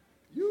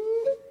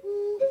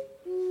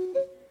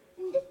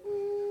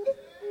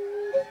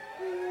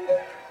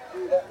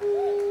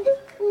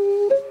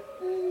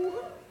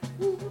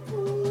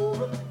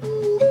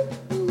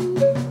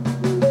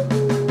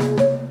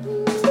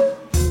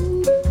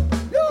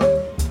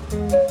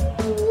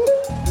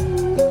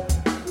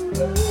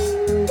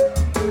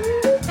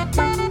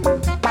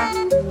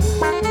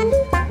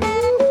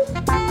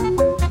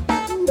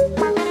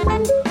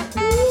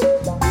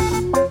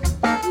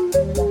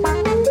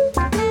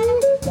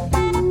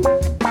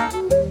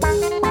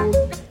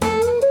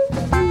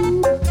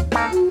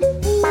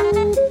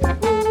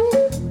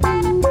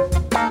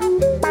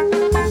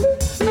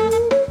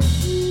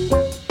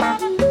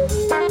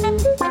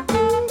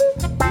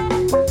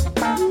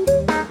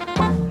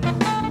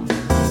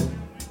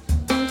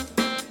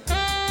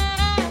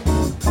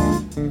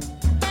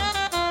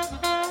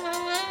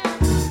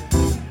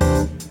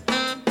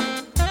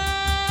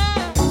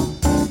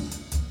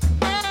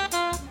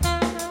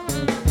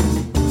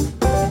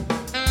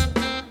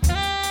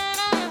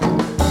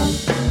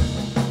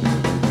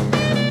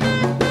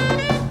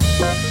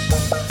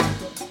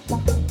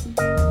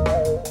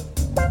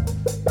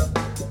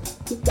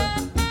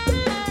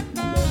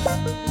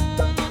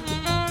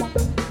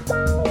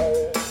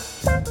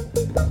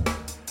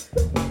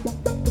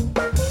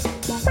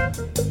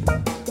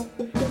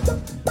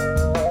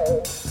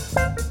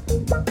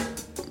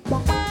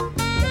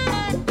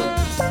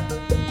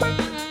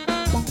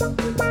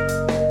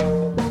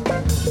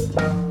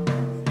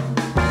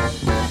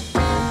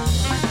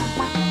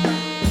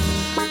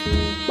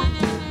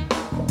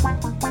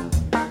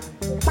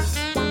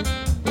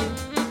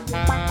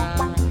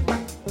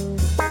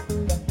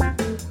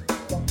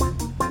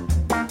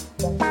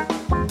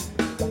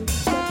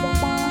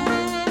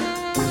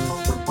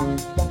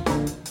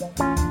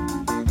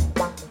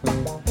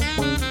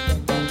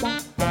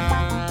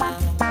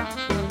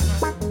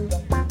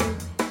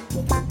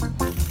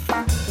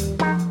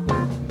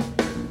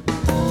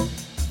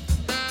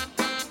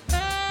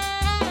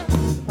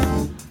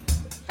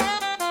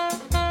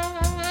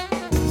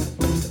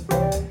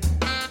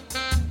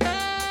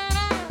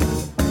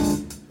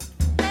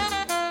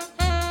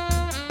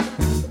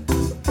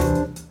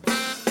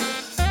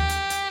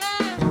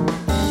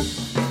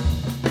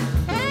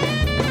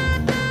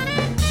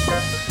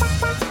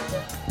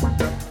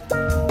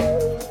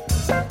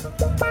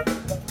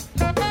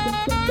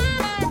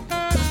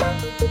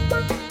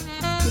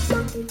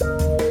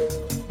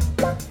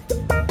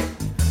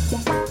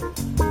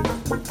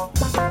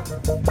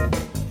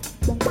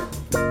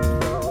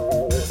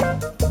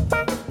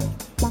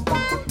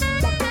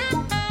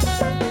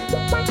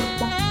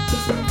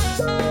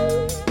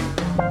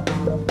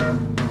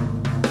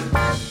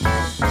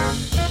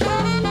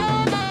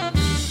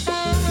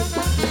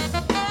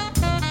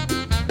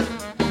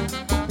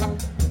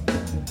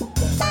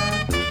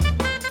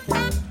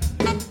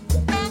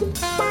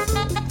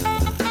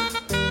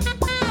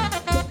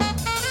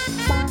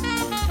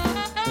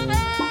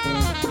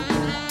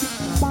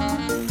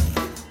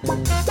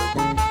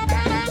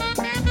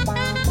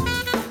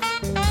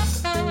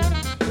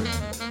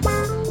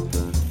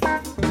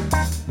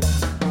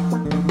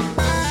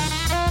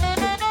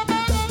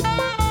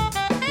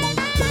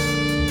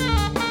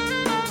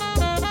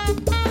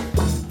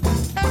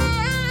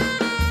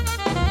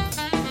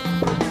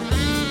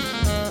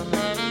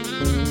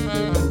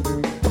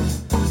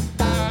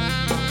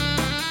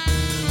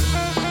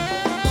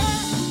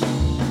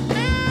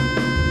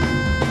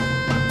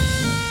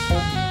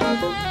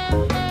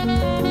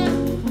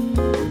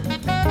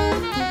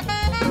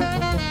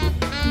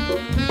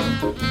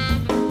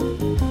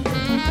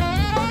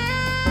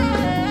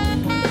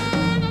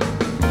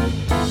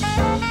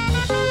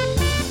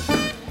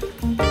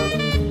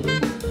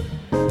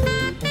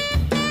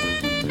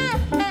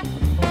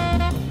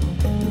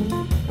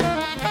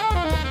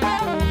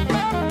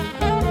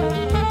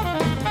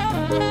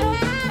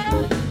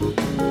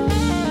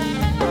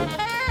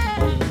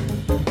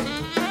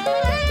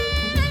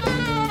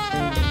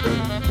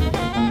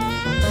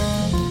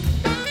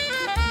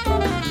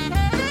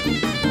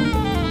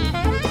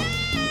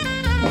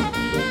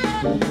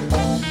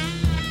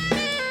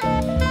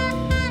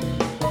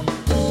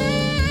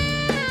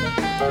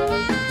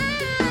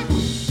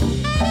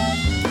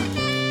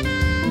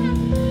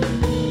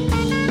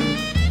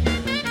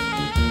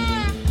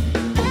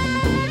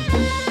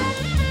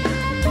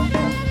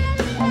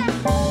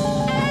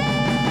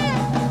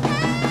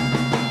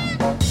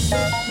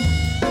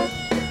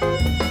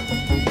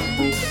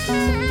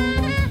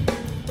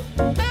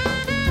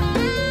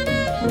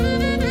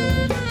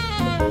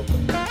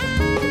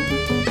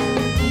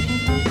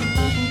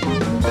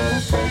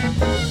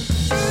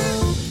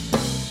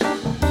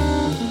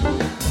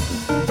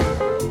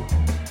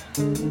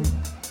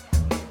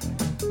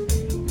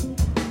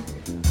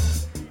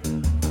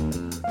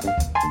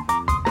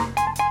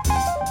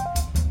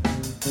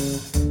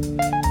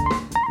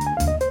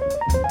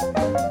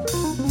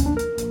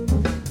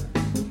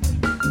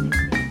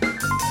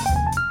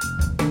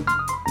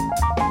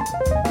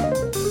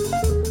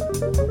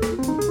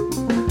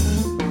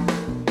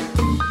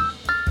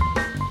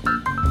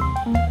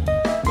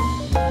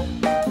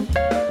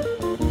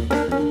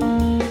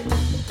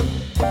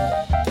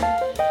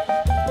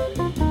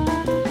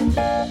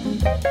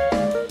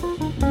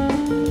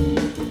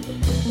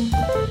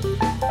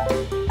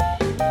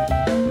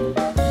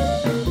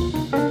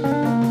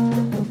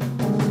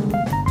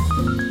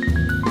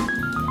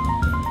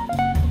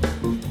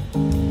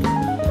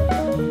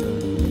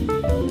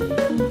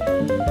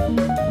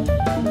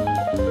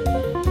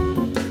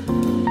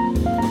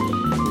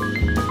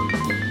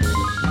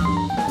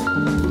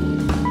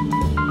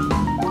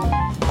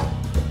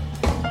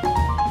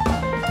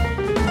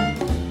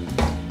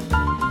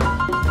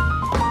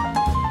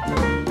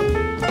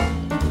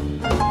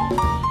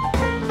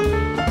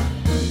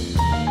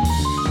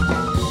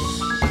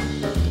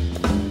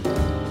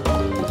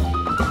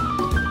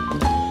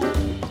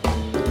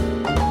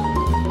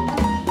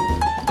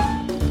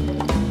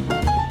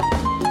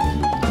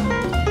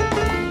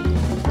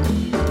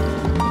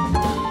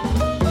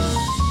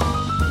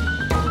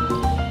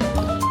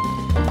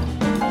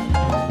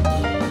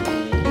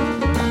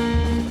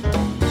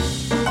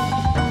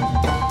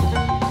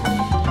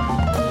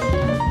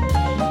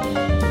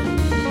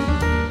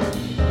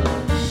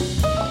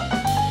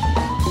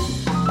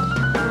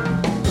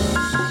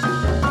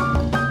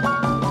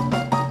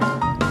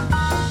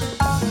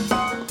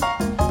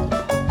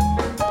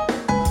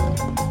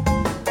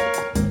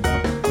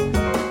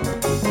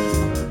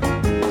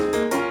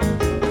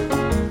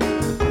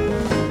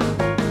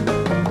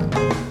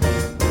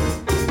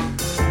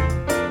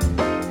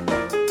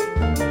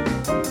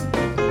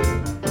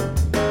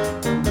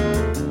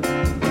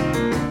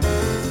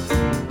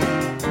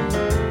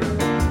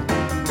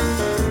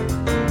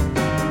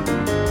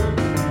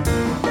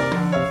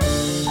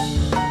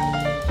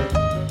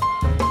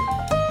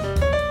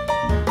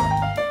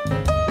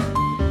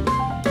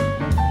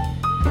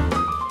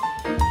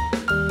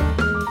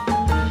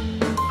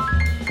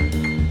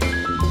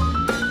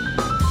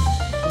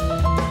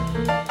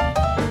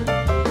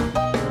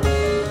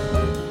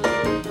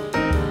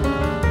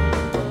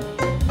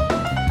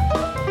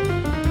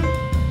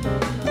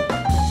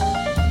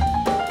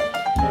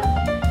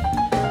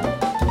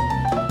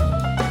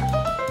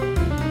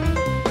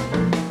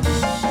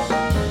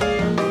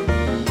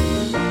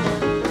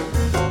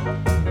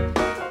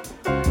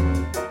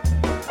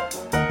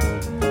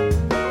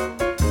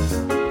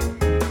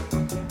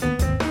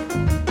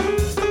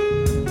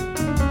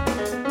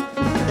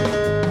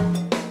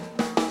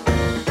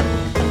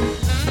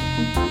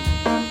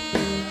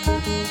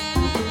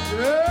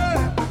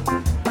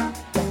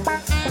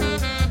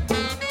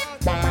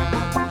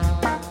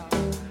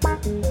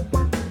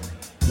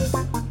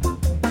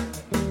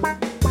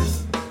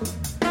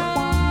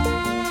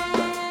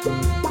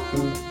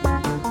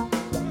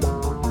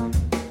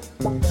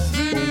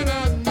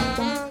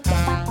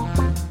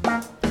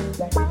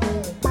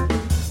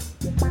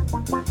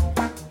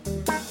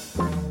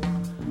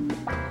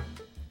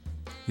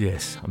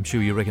 Yes, I'm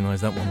sure you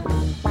recognise that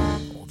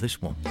one. Or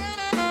this one.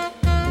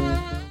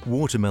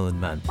 Watermelon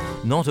Man.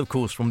 Not, of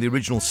course, from the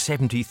original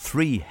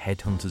 73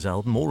 Headhunters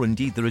album, or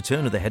indeed the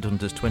return of the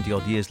Headhunters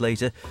 20-odd years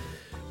later,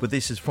 but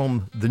this is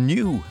from the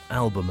new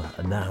album,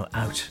 and now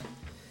out.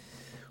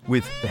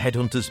 With the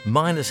Headhunters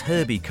minus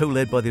Herbie,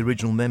 co-led by the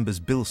original members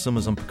Bill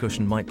Summers on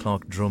percussion, Mike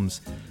Clark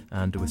drums,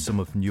 and with some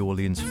of New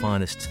Orleans'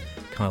 finest,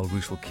 Kyle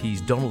Roosevelt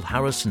keys, Donald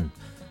Harrison,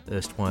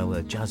 erstwhile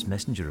jazz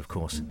messenger, of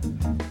course,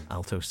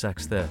 alto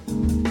sax there,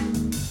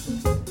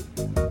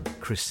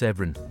 Chris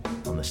Severin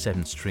on the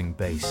 7-string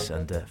bass,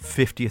 and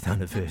 50th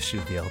anniversary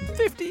of the album.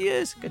 50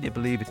 years, can you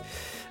believe it?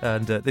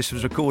 And this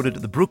was recorded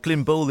at the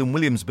Brooklyn Bowl in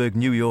Williamsburg,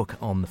 New York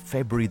on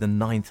February the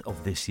 9th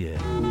of this year.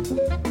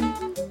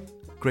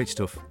 Great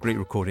stuff, great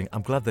recording.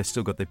 I'm glad they've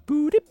still got the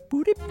boot-ip.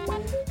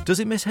 Does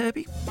it miss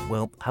Herbie?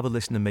 Well, have a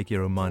listen and make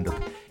your own mind up.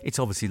 It's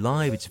obviously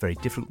live, it's very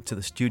different to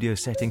the studio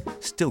setting.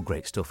 Still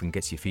great stuff and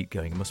gets your feet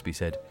going, it must be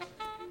said.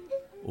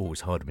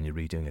 Always hard when you're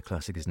redoing a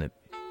classic, isn't it?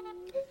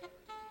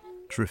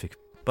 Terrific.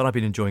 But I've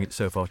been enjoying it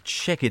so far.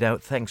 Check it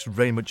out. Thanks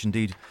very much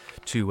indeed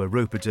to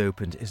Roper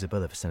Dope and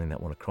Isabella for sending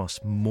that one across.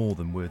 More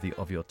than worthy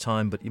of your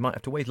time, but you might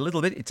have to wait a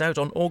little bit. It's out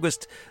on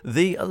August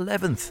the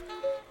 11th.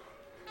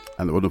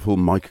 And the wonderful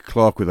Mike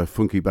Clark with a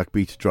funky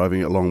backbeat driving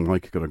it along.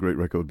 Mike got a great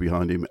record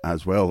behind him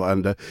as well.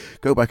 And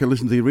go back and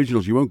listen to the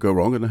originals. You won't go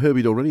wrong. And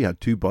Herbie'd already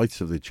had 2 bites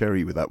of the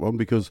cherry with that one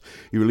because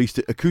he released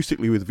it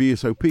acoustically with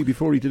VSOP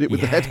before he did it with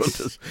the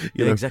Headhunters.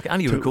 Yeah, exactly.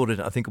 And he recorded,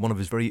 I think, one of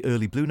his very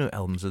early Blue Note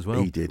albums as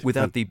well. He did.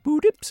 Without the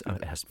boo-dips,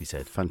 it has to be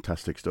said.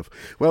 Fantastic stuff.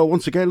 Well,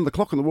 once again, the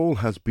clock on the wall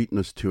has beaten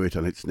us to it,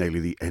 and it's nearly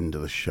the end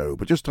of the show.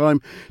 But just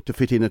time to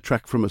fit in a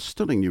track from a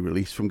stunning new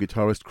release from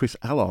guitarist Chris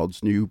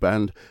Allard's new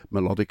band,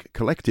 Melodic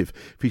Collective,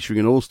 featuring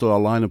an all-star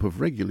lineup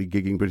of regularly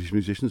gigging British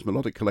musicians.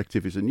 Melodic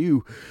Collective is a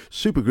new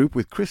supergroup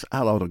with Chris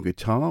Allard on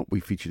guitar. We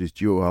featured his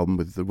duo album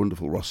with the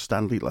wonderful Ross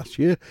Stanley last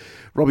year.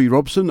 Robbie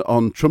Robson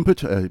on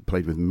trumpet,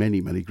 played with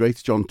many, many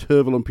greats. John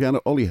Turville on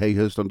piano, Ollie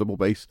Hayhurst on double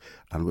bass,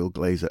 and Will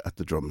Glazer at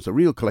the drums. A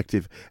real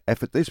collective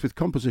effort, this, with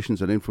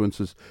compositions and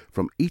influences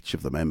from each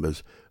of the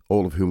members,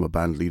 all of whom are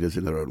band leaders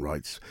in their own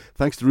rights.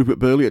 Thanks to Rupert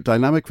Burley at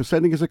Dynamic for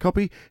sending us a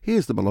copy.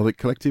 Here's the Melodic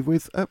Collective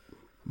with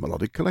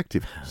Melodic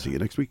Collective. See you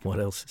next week. What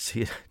else?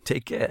 See you.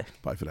 Take care.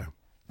 Bye for now.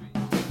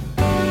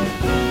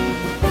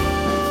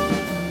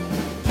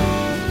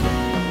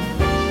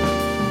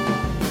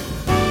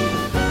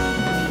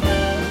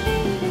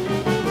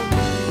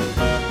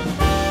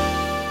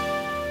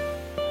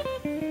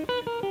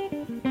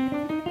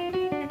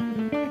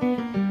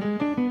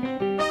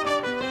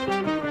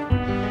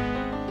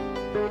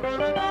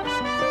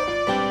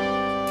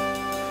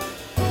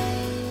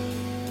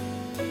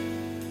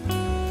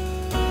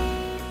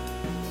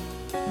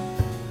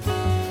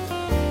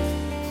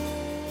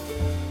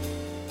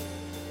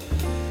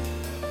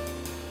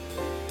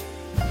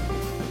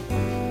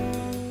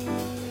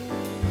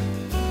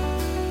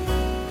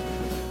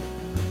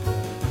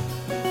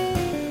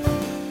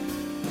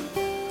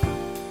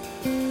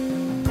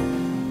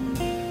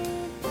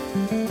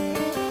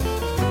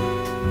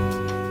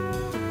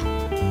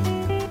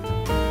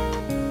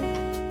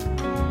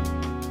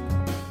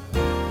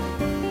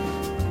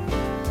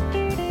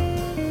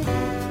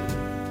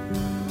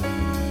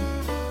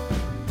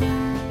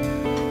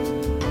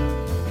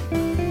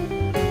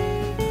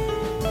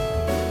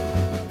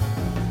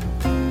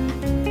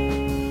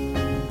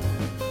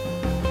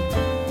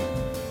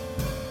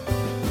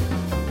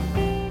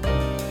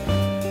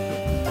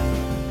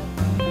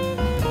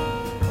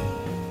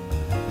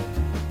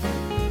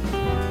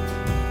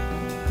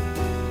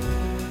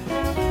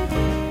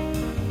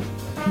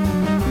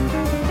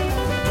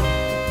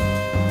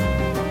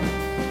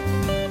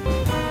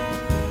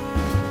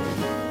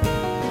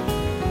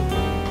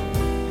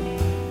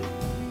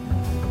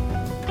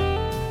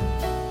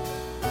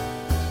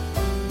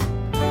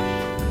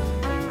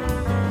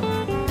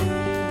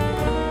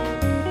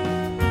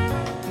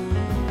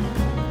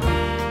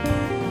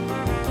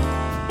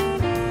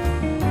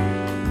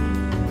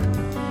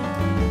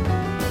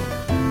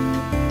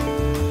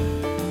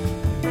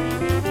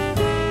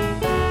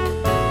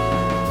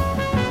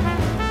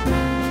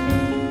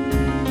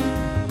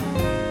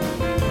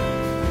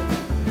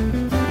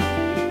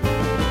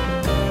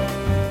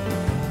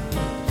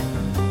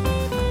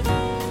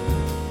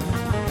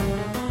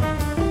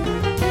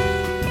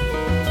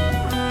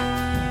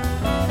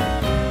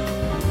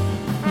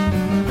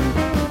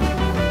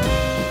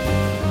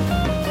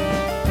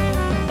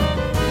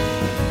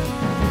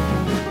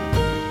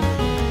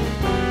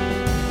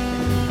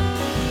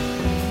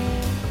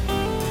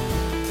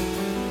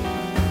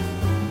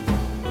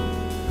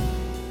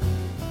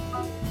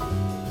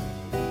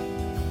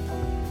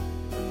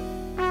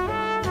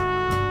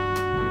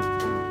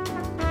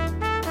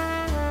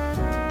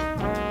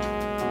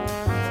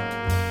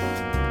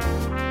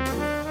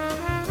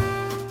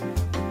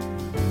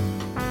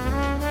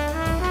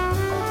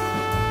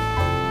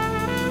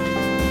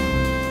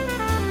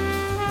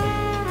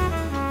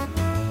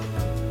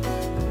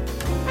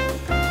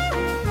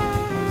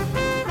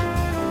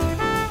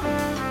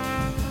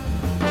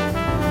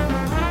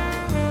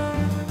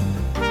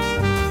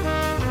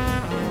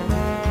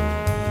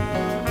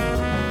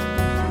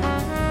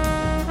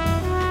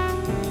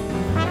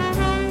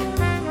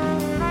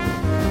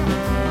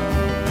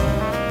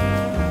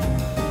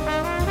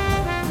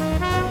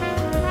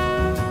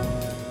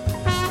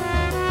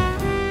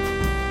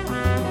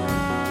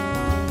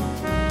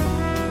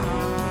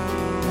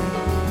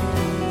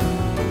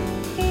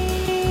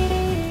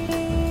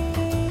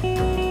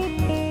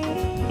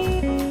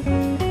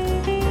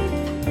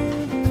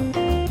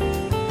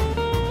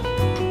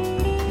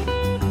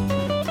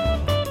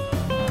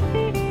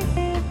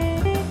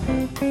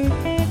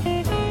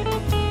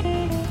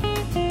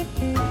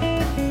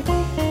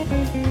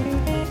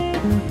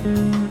 Thank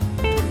you.